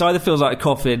it either feels like a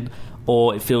coffin,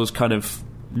 or it feels kind of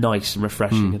nice and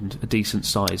refreshing and a decent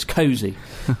size. Cosy.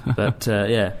 But,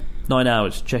 9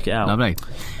 hours. Check it out. Lovely.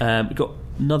 We've got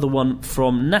another one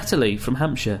from Natalie from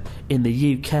Hampshire in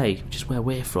the UK, which is where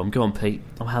we're from. Go on, Pete.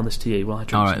 I'll hand this to you while I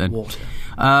drink some water.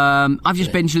 I've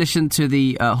just binge listened to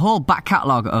the whole back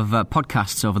catalogue of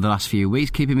podcasts over the last few weeks,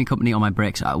 keeping me company on my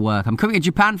breaks at work. I'm coming to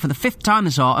Japan for the 5th time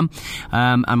this autumn,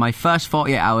 and my first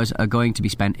 48 hours are going to be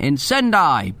spent in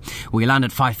Sendai. We land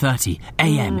at 5:30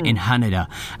 a.m. in Haneda,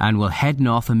 and we'll head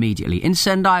north immediately. In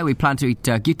Sendai, we plan to eat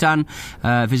gyutan,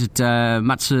 visit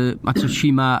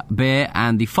Matsushima Bay,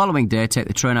 and the following day take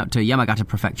the train out to Yamagata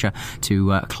Prefecture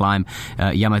to climb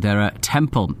Yamadera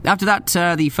Temple. After that,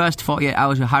 the first 48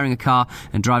 hours we're hiring a car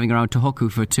and driving around Tohoku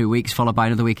for 2 weeks, followed by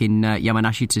another week in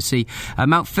Yamanashi to see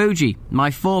Mount Fuji.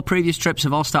 My 4 previous trips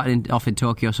have all started off in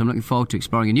Tokyo, so I'm looking forward to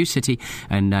exploring a new city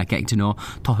and getting to know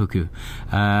Tohoku.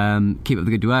 Keep up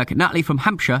the good work. Natalie from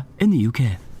Hampshire in the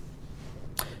UK.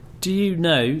 Do you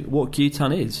know what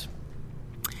gyutan is?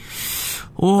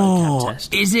 Oh,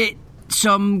 is it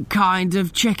some kind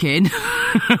of chicken?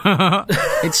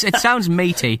 It sounds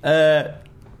meaty.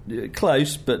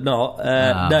 Close, but not.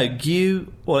 No, gyu.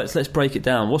 Well, let's break it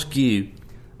down. What's gyu?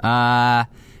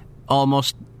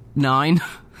 Almost 9.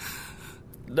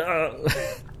 No.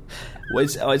 Well,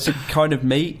 it's a kind of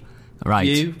meat.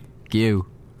 Right. Gyu.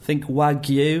 Think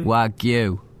wagyu.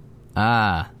 Wagyu.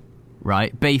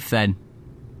 Right. Beef then.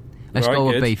 Let's go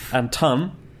with beef. And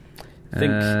ton.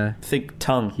 Think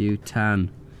tongue. Gyutan.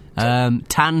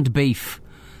 Tanned beef.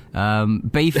 Cows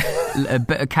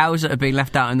that have been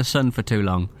left out in the sun for too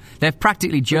long. They're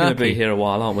practically jerky. We're going to be here a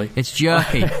while, aren't we? It's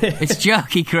jerky. It's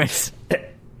jerky, Chris.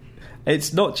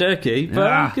 It's not jerky,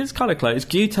 but it's kind of close.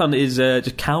 Gyutan is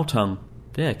just cow tongue.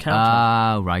 Yeah, cow tongue.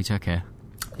 Ah, right, okay.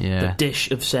 Yeah. The dish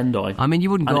of Sendai. I mean,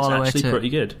 you wouldn't go all the way to... it's actually pretty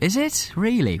good. Is it?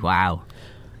 Really? Wow.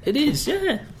 It is,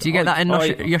 yeah. Do you get that in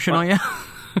Yoshinoya?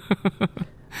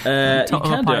 You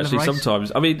can do, actually,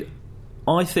 sometimes. I mean...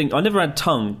 I think I never had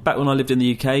tongue back when I lived in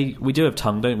the UK. We do have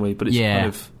tongue, don't we? But it's kind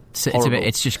of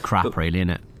it's just crap, really, isn't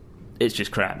it? It's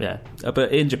just crap, yeah.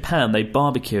 But in Japan, they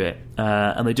barbecue it,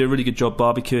 and they do a really good job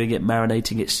barbecuing it,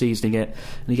 marinating it, seasoning it,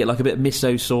 and you get like a bit of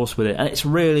miso sauce with it, and it's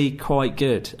really quite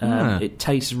good. It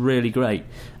tastes really great,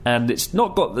 and it's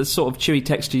not got the sort of chewy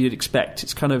texture you'd expect.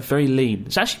 It's kind of very lean.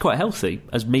 It's actually quite healthy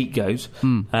as meat goes,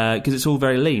 because it's all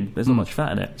very lean. There's not much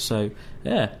fat in it, so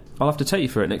yeah, I'll have to take you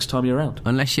for it next time you're around.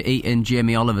 Unless you're eating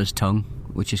Jamie Oliver's tongue,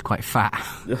 which is quite fat.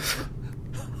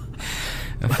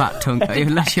 A fat tongue.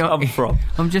 Unless you're,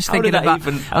 I'm just thinking about.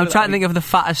 I'm trying to think of the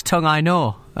fattest tongue I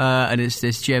know, and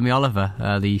it's Jamie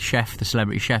Oliver, the chef, the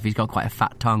celebrity chef. He's got quite a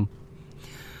fat tongue.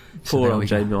 Poor old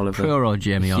Jamie Oliver. Poor old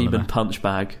Jamie Oliver. Human punch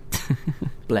bag.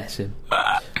 Bless him.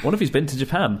 What if he's been to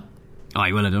Japan? Oh,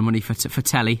 he will have done, wouldn't he, for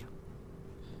telly?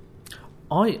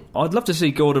 I'd love to see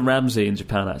Gordon Ramsay in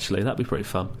Japan, actually. That'd be pretty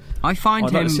fun. I'd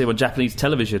like to see him on Japanese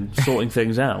television sorting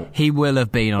things out. He will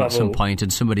have been on at some point,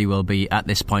 and somebody will be, at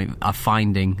this point,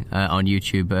 finding on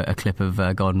YouTube a clip of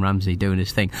Gordon Ramsay doing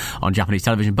his thing on Japanese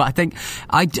television. But I think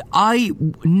I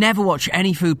never watch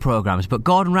any food programmes, but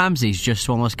Gordon Ramsay's just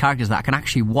one of those characters that I can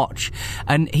actually watch.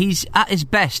 And he's at his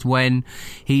best when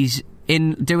he's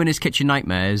in doing his kitchen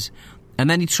nightmares, and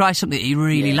then he tries something that he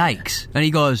really likes, and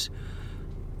he goes,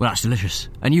 well, that's delicious.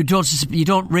 And you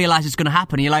don't realise it's going to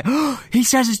happen. And you're like, oh, he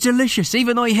says it's delicious,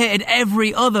 even though he hated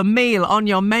every other meal on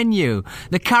your menu.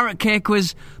 The carrot cake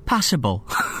was passable.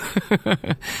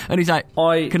 And he's like,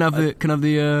 can I have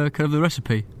the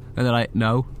recipe? And they're like,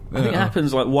 no. I think it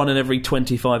happens like 1 in every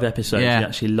 25 episodes. Yeah. He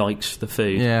actually likes the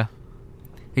food. Yeah.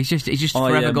 He's just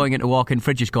forever going into walk-in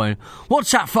fridges going,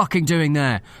 what's that fucking doing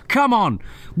there? Come on.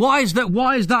 Why is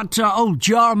that old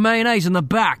jar of mayonnaise in the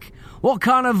back? What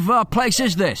kind of place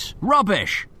is this?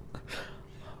 Rubbish.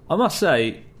 I must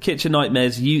say, Kitchen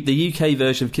Nightmares, the UK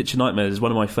version of Kitchen Nightmares is one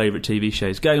of my favourite TV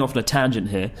shows. Going off on a tangent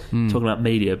here, talking about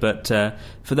media, but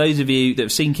for those of you that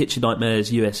have seen Kitchen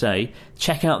Nightmares USA,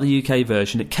 check out the UK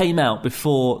version. It came out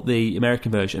before the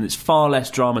American version. It's far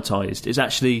less dramatised. It's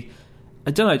actually,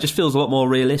 I don't know, it just feels a lot more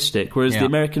realistic, whereas the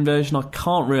American version, I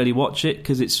can't really watch it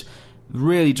because it's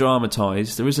really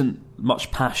dramatised. There isn't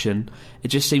much passion. It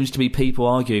just seems to be people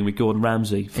arguing with Gordon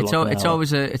Ramsay for it's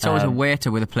always a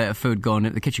waiter with a plate of food going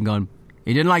into the kitchen going,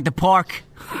 you didn't like the pork.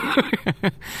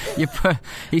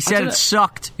 He said it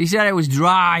sucked. He said it was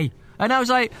dry. And I was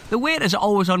like, the waiter's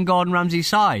always on Gordon Ramsay's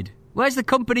side. Where's the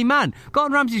company man?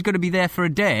 Gordon Ramsay's going to be there for a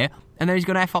day and then he's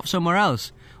going to F off somewhere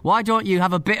else. Why don't you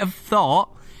have a bit of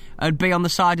thought and be on the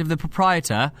side of the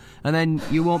proprietor, and then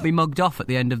you won't be mugged off at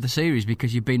the end of the series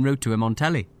because you've been rude to him on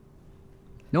telly?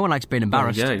 No one likes being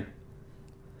embarrassed. There you go.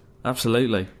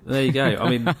 Absolutely. There you go. I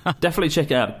mean, definitely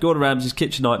check it out. Gordon Ramsay's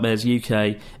Kitchen Nightmares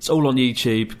UK. It's all on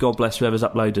YouTube. God bless whoever's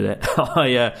uploaded it.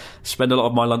 I spend a lot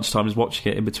of my lunchtime just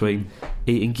watching it in between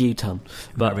eating gyutan.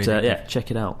 But yeah,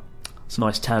 check it out. It's a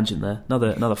nice tangent there.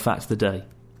 Another fact of the day.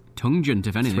 Tungent,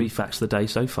 if anything. 3 facts of the day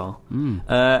so far.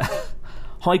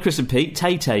 Hi, Chris and Pete.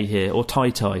 Tay-Tay here, or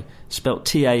Tai-Tai, spelt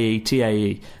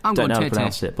T-A-E-T-A-E. Don't know how to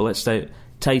pronounce it, but let's say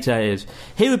Tay-Tay is.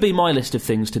 Here would be my list of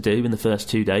things to do in the first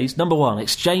 2 days. Number 1,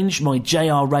 exchange my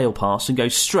JR Rail Pass and go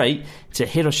straight to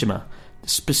Hiroshima,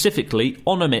 specifically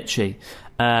Onomichi,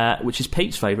 which is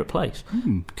Pete's favourite place,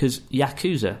 because the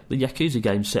Yakuza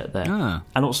game's set there.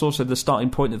 And it's also the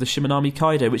starting point of the Shimanami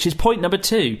Kaido, which is point number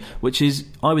 2, which is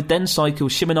I would then cycle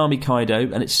Shimanami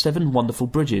Kaido and its 7 wonderful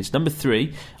bridges. Number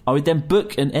 3, I would then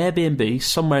book an Airbnb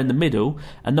somewhere in the middle,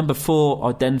 and number 4,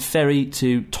 I'd then ferry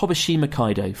to Tobishima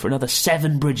Kaido for another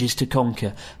 7 bridges to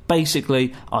conquer.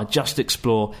 Basically, I'd just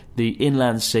explore the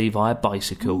inland sea via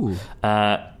bicycle.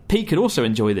 Pete could also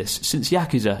enjoy this, since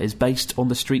Yakuza is based on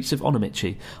the streets of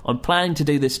Onomichi. I'm planning to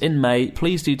do this in May.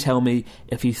 Please do tell me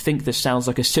if you think this sounds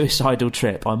like a suicidal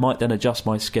trip. I might then adjust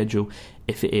my schedule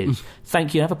if it is.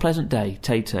 Thank you. Have a pleasant day,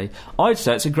 Tay-Tay. I'd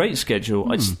say it's a great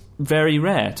schedule. It's very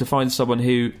rare to find someone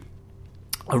who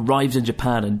arrives in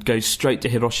Japan and goes straight to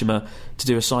Hiroshima to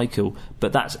do a cycle,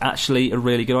 but that's actually a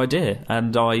really good idea.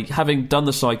 And having done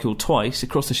the cycle twice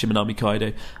across the Shimanami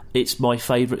Kaido, it's my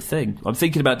favourite thing. I'm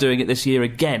thinking about doing it this year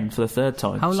again for the 3rd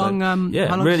time. How long? How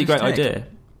long really great idea.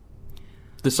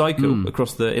 The cycle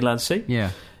across the inland sea.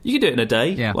 Yeah, you can do it in a day.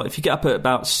 Yeah. Like if you get up at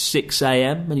about 6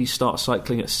 a.m. and you start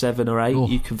cycling at 7 or 8,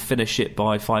 you can finish it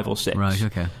by 5 or 6. Right.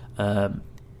 Okay.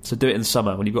 So do it in the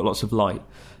summer when you've got lots of light.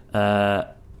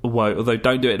 Although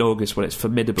don't do it in August when it's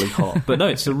formidably hot. But no,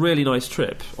 it's a really nice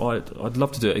trip. I'd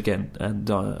love to do it again,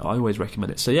 and I always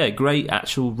recommend it. So yeah, great,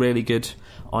 actual, really good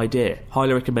idea.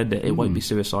 Highly recommend it. It won't be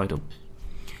suicidal.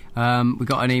 We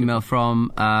got an email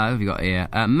from who have we got here?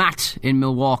 Matt in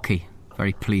Milwaukee.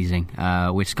 Very pleasing.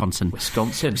 Wisconsin.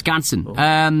 Wisconsin.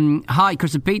 Hi,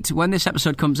 Chris and Pete. When this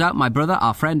episode comes out, my brother,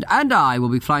 our friend, and I will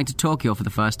be flying to Tokyo for the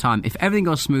first time. If everything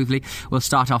goes smoothly, we'll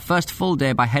start our first full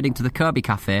day by heading to the Kirby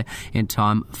Cafe in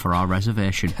time for our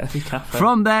reservation. Kirby Cafe.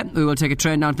 From there, we will take a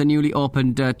train down to the newly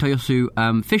opened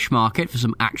Toyosu Fish Market for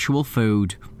some actual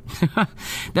food.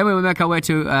 Then we will make our way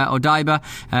to Odaiba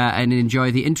and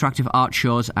enjoy the interactive art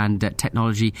shows and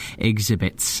technology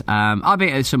exhibits. I've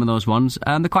been to some of those ones,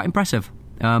 and they're quite impressive.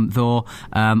 Though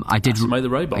I did the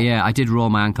robot. Yeah, I did roll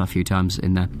my ankle a few times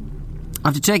in there.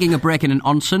 After taking a break in an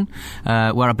onsen,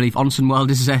 where I believe Onsen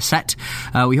World is set,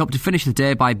 we hope to finish the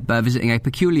day by visiting a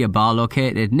peculiar bar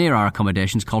located near our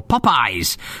accommodations called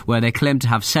Popeyes, where they claim to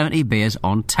have 70 beers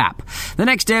on tap. The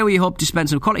next day, we hope to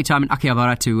spend some quality time in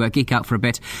Akihabara to geek out for a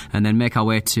bit, and then make our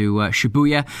way to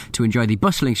Shibuya to enjoy the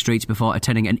bustling streets before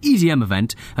attending an EDM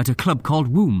event at a club called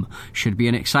Womb. Should be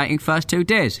an exciting first 2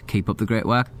 days. Keep up the great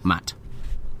work, Matt.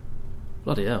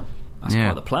 Bloody hell. That's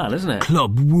quite the plan, isn't it?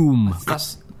 Club Womb.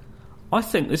 I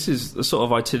think this is the sort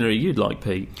of itinerary you'd like,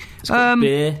 Pete. It's got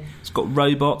beer, it's got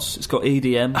robots, it's got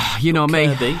EDM. You know me.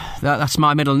 Kirby. That's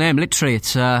my middle name. Literally,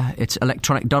 it's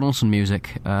electronic Donaldson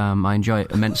music. I enjoy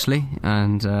it immensely,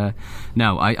 and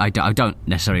no, I don't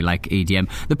necessarily like EDM.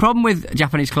 The problem with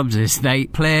Japanese clubs is they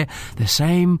play the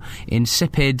same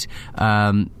insipid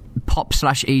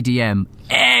pop/EDM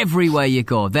everywhere you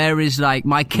go. There is like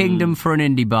my kingdom for an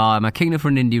indie bar, my kingdom for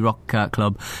an indie rock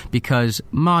club, because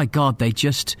my God, they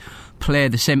just play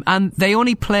the same, and they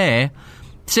only play.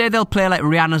 Say they'll play like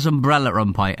Rihanna's Umbrella at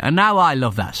one point, and now I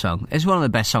love that song. It's one of the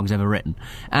best songs ever written,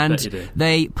 and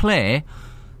they play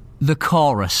the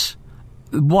chorus,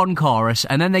 one chorus,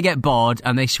 and then they get bored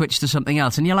and they switch to something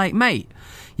else, and you're like, mate,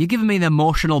 you're giving me the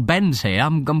emotional bends here.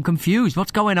 I'm confused.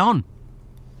 What's going on?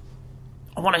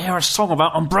 I want to hear a song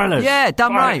about umbrellas. Yeah,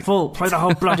 damn right. Play the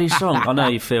whole bloody song. I know how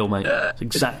you feel, mate. It's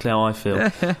exactly how I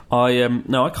feel.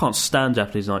 I can't stand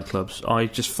Japanese nightclubs. I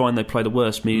just find they play the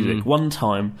worst music. One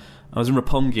time, I was in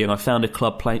Roppongi and I found a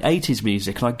club playing 80s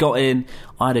music, and I got in,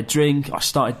 I had a drink, I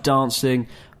started dancing.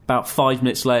 About 5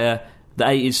 minutes later, the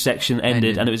 80s section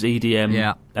ended. And it was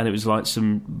EDM, and it was like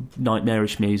some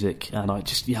nightmarish music, and I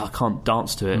can't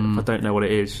dance to it if I don't know what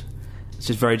it is. It's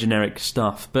just very generic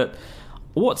stuff. But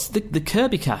what's the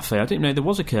Kirby Cafe? I didn't know there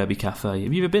was a Kirby Cafe.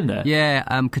 Have you ever been there? Yeah,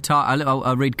 I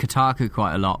read Kotaku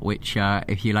quite a lot, which,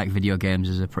 if you like video games,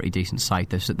 is a pretty decent site.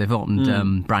 They've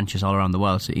opened branches all around the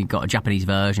world, so you've got a Japanese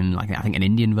version, like I think an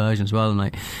Indian version as well, and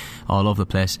like all over the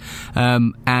place.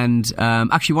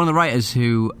 Actually, one of the writers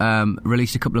who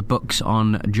released a couple of books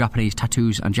on Japanese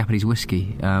tattoos and Japanese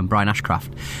whiskey, Brian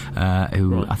Ashcraft,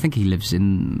 who I think he lives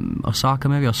in Osaka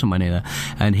maybe, or somewhere near there,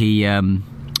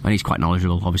 and he's quite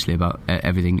knowledgeable, obviously, about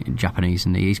everything Japanese,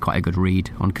 and he's quite a good read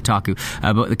on Kotaku.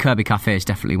 But the Kirby Cafe is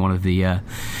definitely one of the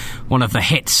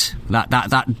hits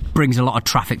that brings a lot of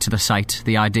traffic to the site.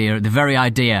 The very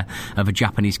idea of a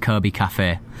Japanese Kirby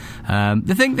Cafe.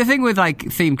 The thing with like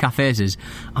themed cafes is,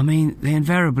 I mean,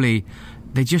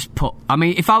 they just put... I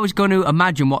mean, if I was going to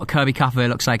imagine what a Kirby Cafe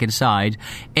looks like inside,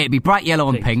 it'd be bright yellow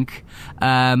and pink,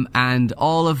 and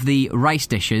all of the rice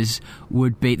dishes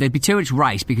there'd be too much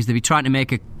rice, because they'd be trying to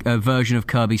make a version of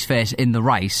Kirby's face in the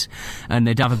rice, and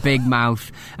they'd have a big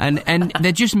mouth, and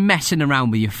they're just messing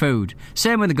around with your food.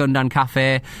 Same with the Gundam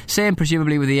Cafe, same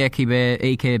presumably with the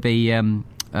AKB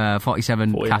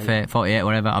 47 48. Cafe, 48,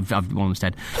 whatever. I've one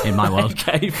instead in my world.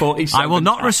 Okay, 47. I will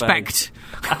not cafe. Respect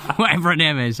whatever her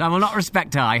name is. I will not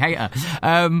respect her. I hate her.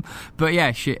 But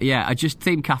yeah, I just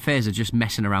think cafes are just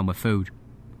messing around with food.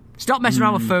 Stop messing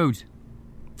around with food.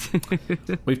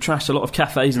 We've trashed a lot of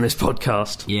cafes in this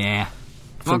podcast. Yeah.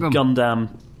 From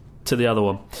Gundam to the other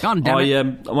one.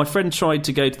 Gundam. My friend tried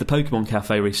to go to the Pokemon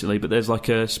Cafe recently, but there's like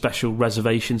a special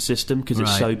reservation system because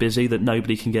it's so busy that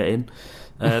nobody can get in.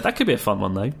 That could be a fun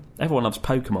one, though. Everyone loves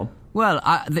Pokemon. Well,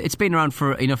 it's been around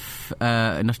for enough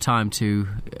time to,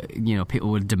 people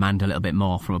would demand a little bit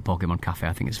more from a Pokemon Cafe,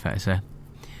 I think it's fair to say.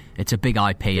 It's a big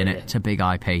IP, isn't it? It's a big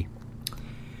IP.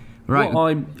 Right. Well,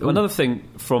 another thing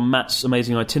from Matt's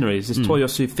amazing itinerary is this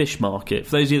Toyosu Fish Market.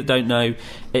 For those of you that don't know,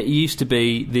 it used to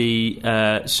be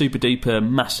the super-duper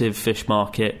massive fish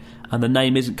market, and the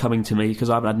name isn't coming to me because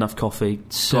I haven't had enough coffee.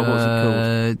 So what's it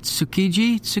called?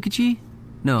 Tsukiji?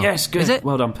 No. Yes, good. Is it?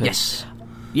 Well done, Pete.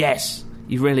 Yes.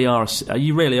 You really are a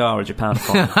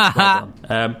Japanophile. Well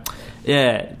done.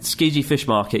 Tsukiji Fish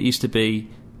Market used to be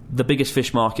the biggest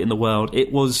fish market in the world.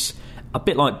 It was a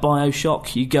bit like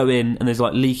BioShock. You go in and there's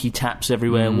like leaky taps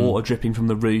everywhere, water dripping from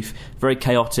the roof. Very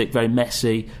chaotic, very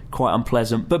messy, quite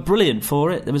unpleasant, but brilliant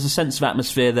for it. There was a sense of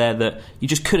atmosphere there that you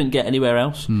just couldn't get anywhere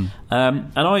else.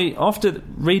 And after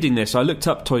reading this, I looked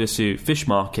up Toyosu Fish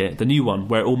Market, the new one,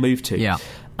 where it all moved to. Yeah.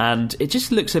 And it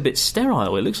just looks a bit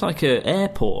sterile. It looks like an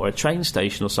airport or a train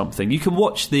station or something. You can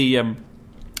watch the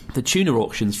tuna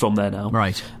auctions from there now.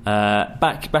 Right.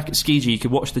 Back at Skiji, you could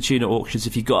watch the tuna auctions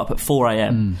if you got up at 4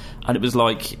 a.m. And it was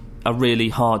like a really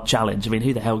hard challenge. I mean,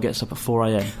 who the hell gets up at 4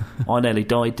 a.m? I nearly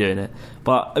died doing it.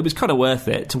 But it was kind of worth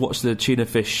it to watch the tuna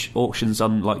fish auctions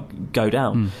go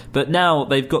down. But now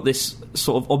they've got this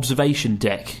sort of observation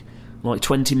deck, like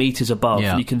 20 metres above.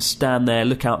 Yeah. And you can stand there,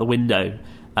 look out the window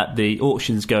at the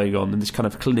auctions going on in this kind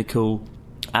of clinical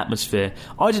atmosphere.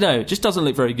 I don't know, it just doesn't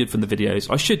look very good from the videos.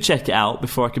 I should check it out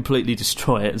before I completely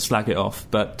destroy it and slag it off.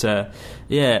 But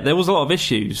yeah, there was a lot of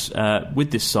issues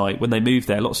with this site when they moved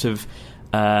there. Lots of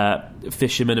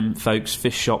fishermen and folks,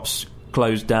 fish shops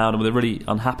closed down, and they're really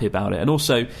unhappy about it. And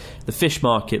also the fish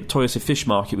market, the Toyosu Fish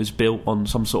Market, was built on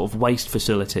some sort of waste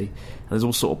facility, and there's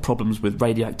all sort of problems with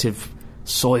radioactive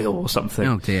soil or something.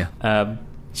 Oh dear.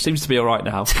 Seems to be alright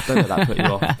now. Don't let that put you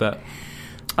off, but I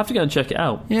have to go and check it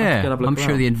out. Yeah, I'm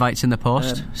sure the invite's in the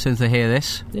post as soon as they hear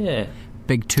this. Yeah.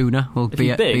 Big Tuna will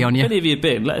be on you. If any of you have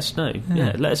been, let us know.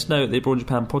 Yeah, let us know at the Abroad in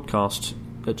Japan podcast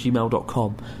at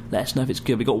gmail.com. Let us know if it's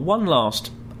good. We've got one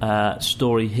last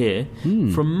story here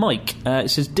from Mike.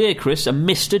 It says, Dear Chris and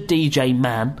Mr. DJ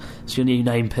Man, that's your new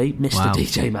name, Pete, Mr. Wow.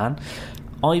 DJ Man,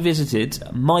 I visited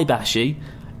Maebashi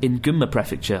in Gunma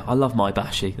Prefecture. I love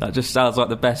Maebashi. That just sounds like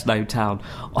the best named town.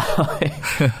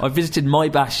 I visited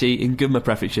Maebashi in Gunma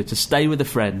Prefecture to stay with a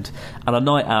friend, and on a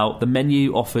night out, the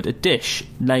menu offered a dish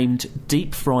named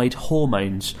deep-fried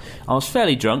hormones. I was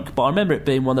fairly drunk, but I remember it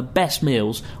being one of the best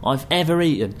meals I've ever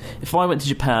eaten. If I went to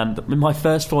Japan again in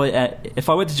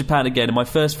my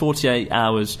first 48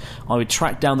 hours, I would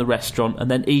track down the restaurant and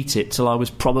then eat it till I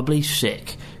was probably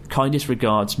sick. Kindest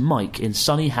regards, Mike in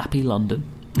sunny, happy London.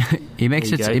 He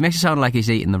makes it sound like he's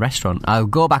eating the restaurant. I'll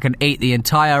go back and eat the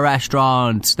entire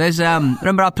restaurant. There's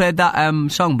remember I played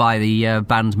that song by the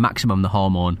band Maximum, The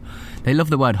Hormone. They love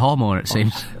the word hormone, it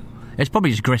seems. It's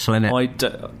probably just gristle, innit?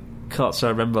 I can't say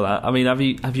I remember that. I mean, have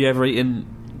you ever eaten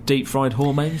deep fried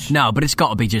hormones? No, but it's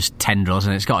got to be just tendrils,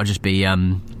 and it's got to just be what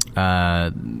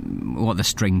are the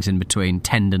strings in between?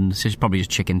 Tendons. It's probably just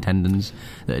chicken tendons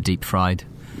that are deep fried.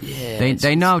 Yeah,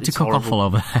 they know how to cook horrible. offal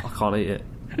over there. I can't eat it.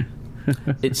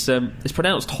 It's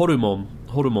pronounced horumon.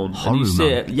 And you see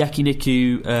it at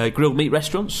yakiniku grilled meat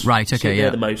restaurants. Right, okay,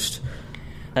 yeah. The most.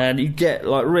 And you get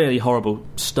like really horrible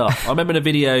stuff. I remember in a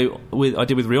video I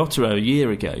did with Ryotaro a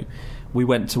year ago, we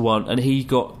went to one and he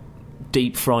got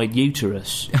deep fried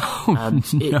uterus. And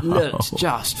it looked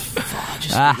just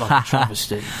like a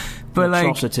travesty. But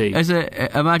atrocity.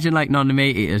 Imagine like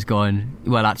non-meat eaters going,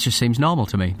 well, that just seems normal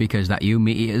to me because that you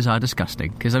meat eaters are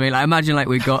disgusting. Because I mean, like, imagine like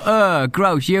we go,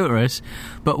 gross uterus,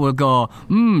 but we'll go,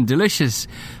 delicious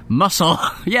muscle,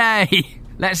 yay,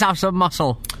 let's have some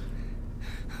muscle.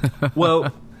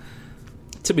 Well,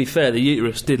 to be fair, the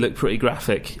uterus did look pretty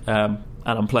graphic and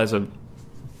unpleasant.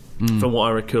 From what I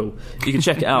recall. You can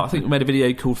check it out. I think we made a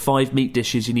video called 5 Meat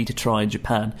Dishes You Need to Try in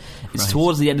Japan. It's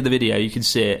towards the end of the video, you can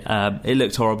see it. It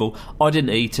looked horrible. I didn't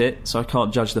eat it, so I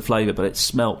can't judge the flavour, but it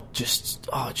smelt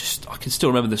I can still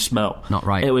remember the smell. Not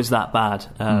right. It was that bad.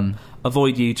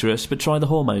 Avoid uterus, but try the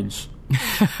hormones.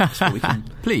 That's what we can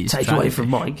Please take away from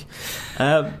Mike.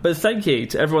 But thank you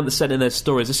to everyone that sent in their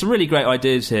stories. There's some really great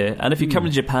ideas here, and if you come to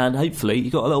Japan, hopefully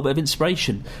you got a little bit of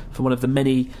inspiration from one of the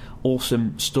many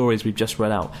awesome stories we've just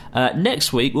read out.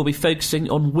 Next week we'll be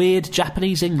focusing on weird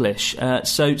Japanese English,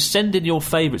 so send in your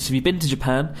favourites. If you've been to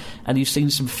Japan and you've seen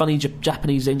some funny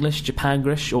Japanese English,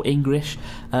 Japangrish or English,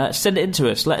 send it in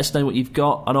to us. Let us know what you've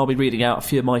got, and I'll be reading out a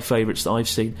few of my favourites that I've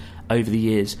seen over the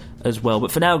years as well.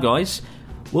 But for now, guys,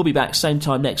 we'll be back same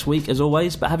time next week as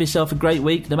always, but have yourself a great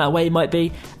week no matter where you might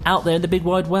be out there in the big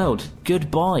wide world.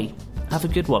 Goodbye. Have a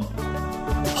good one.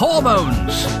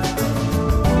 Hormones.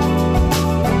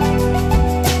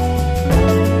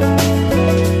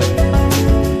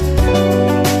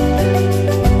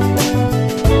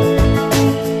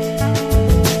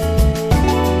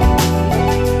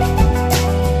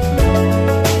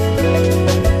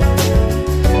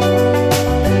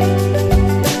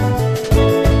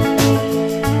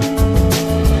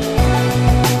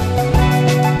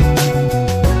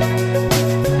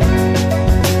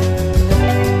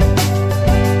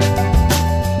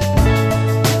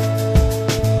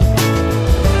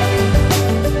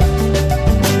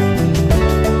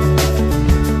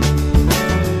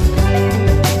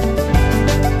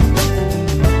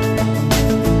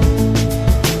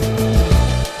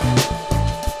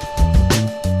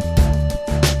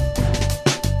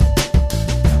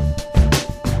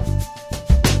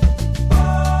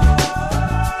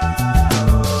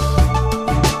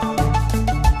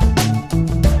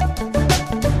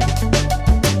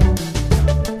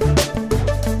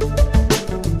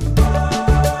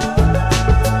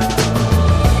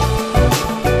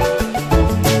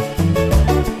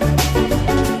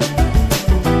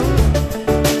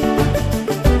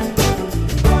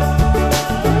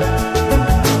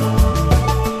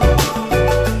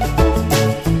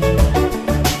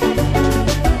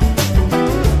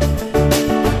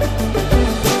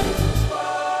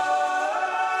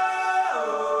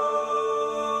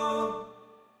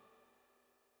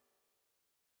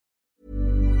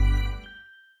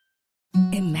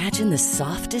 Imagine the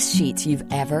softest sheets you've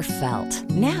ever felt.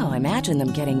 Now imagine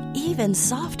them getting even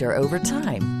softer over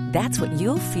time. That's what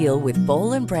you'll feel with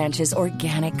Boll & Branch's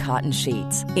organic cotton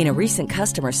sheets. In a recent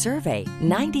customer survey,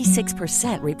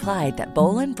 96% replied that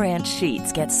Boll & Branch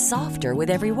sheets get softer with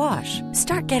every wash.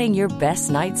 Start getting your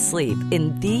best night's sleep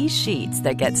in these sheets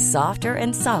that get softer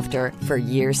and softer for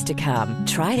years to come.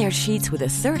 Try their sheets with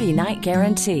a 30-night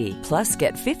guarantee. Plus,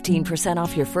 get 15%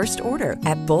 off your first order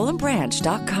at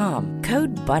bollandbranch.com.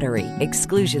 Code BUTTERY.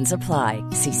 Exclusions apply.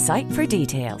 See site for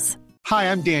details.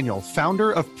 Hi, I'm Daniel,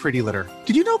 founder of Pretty Litter.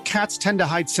 Did you know cats tend to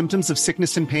hide symptoms of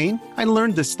sickness and pain? I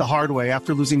learned this the hard way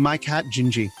after losing my cat,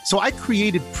 Gingy. So I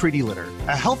created Pretty Litter,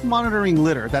 a health monitoring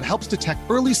litter that helps detect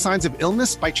early signs of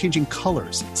illness by changing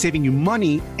colors, saving you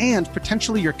money and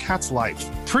potentially your cat's life.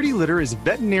 Pretty Litter is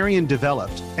veterinarian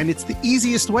developed, and it's the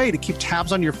easiest way to keep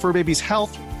tabs on your fur baby's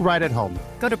health right at home.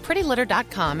 Go to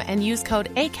prettylitter.com and use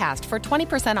code ACAST for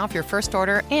 20% off your first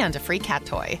order and a free cat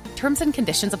toy. Terms and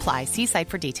conditions apply. See site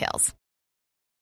for details.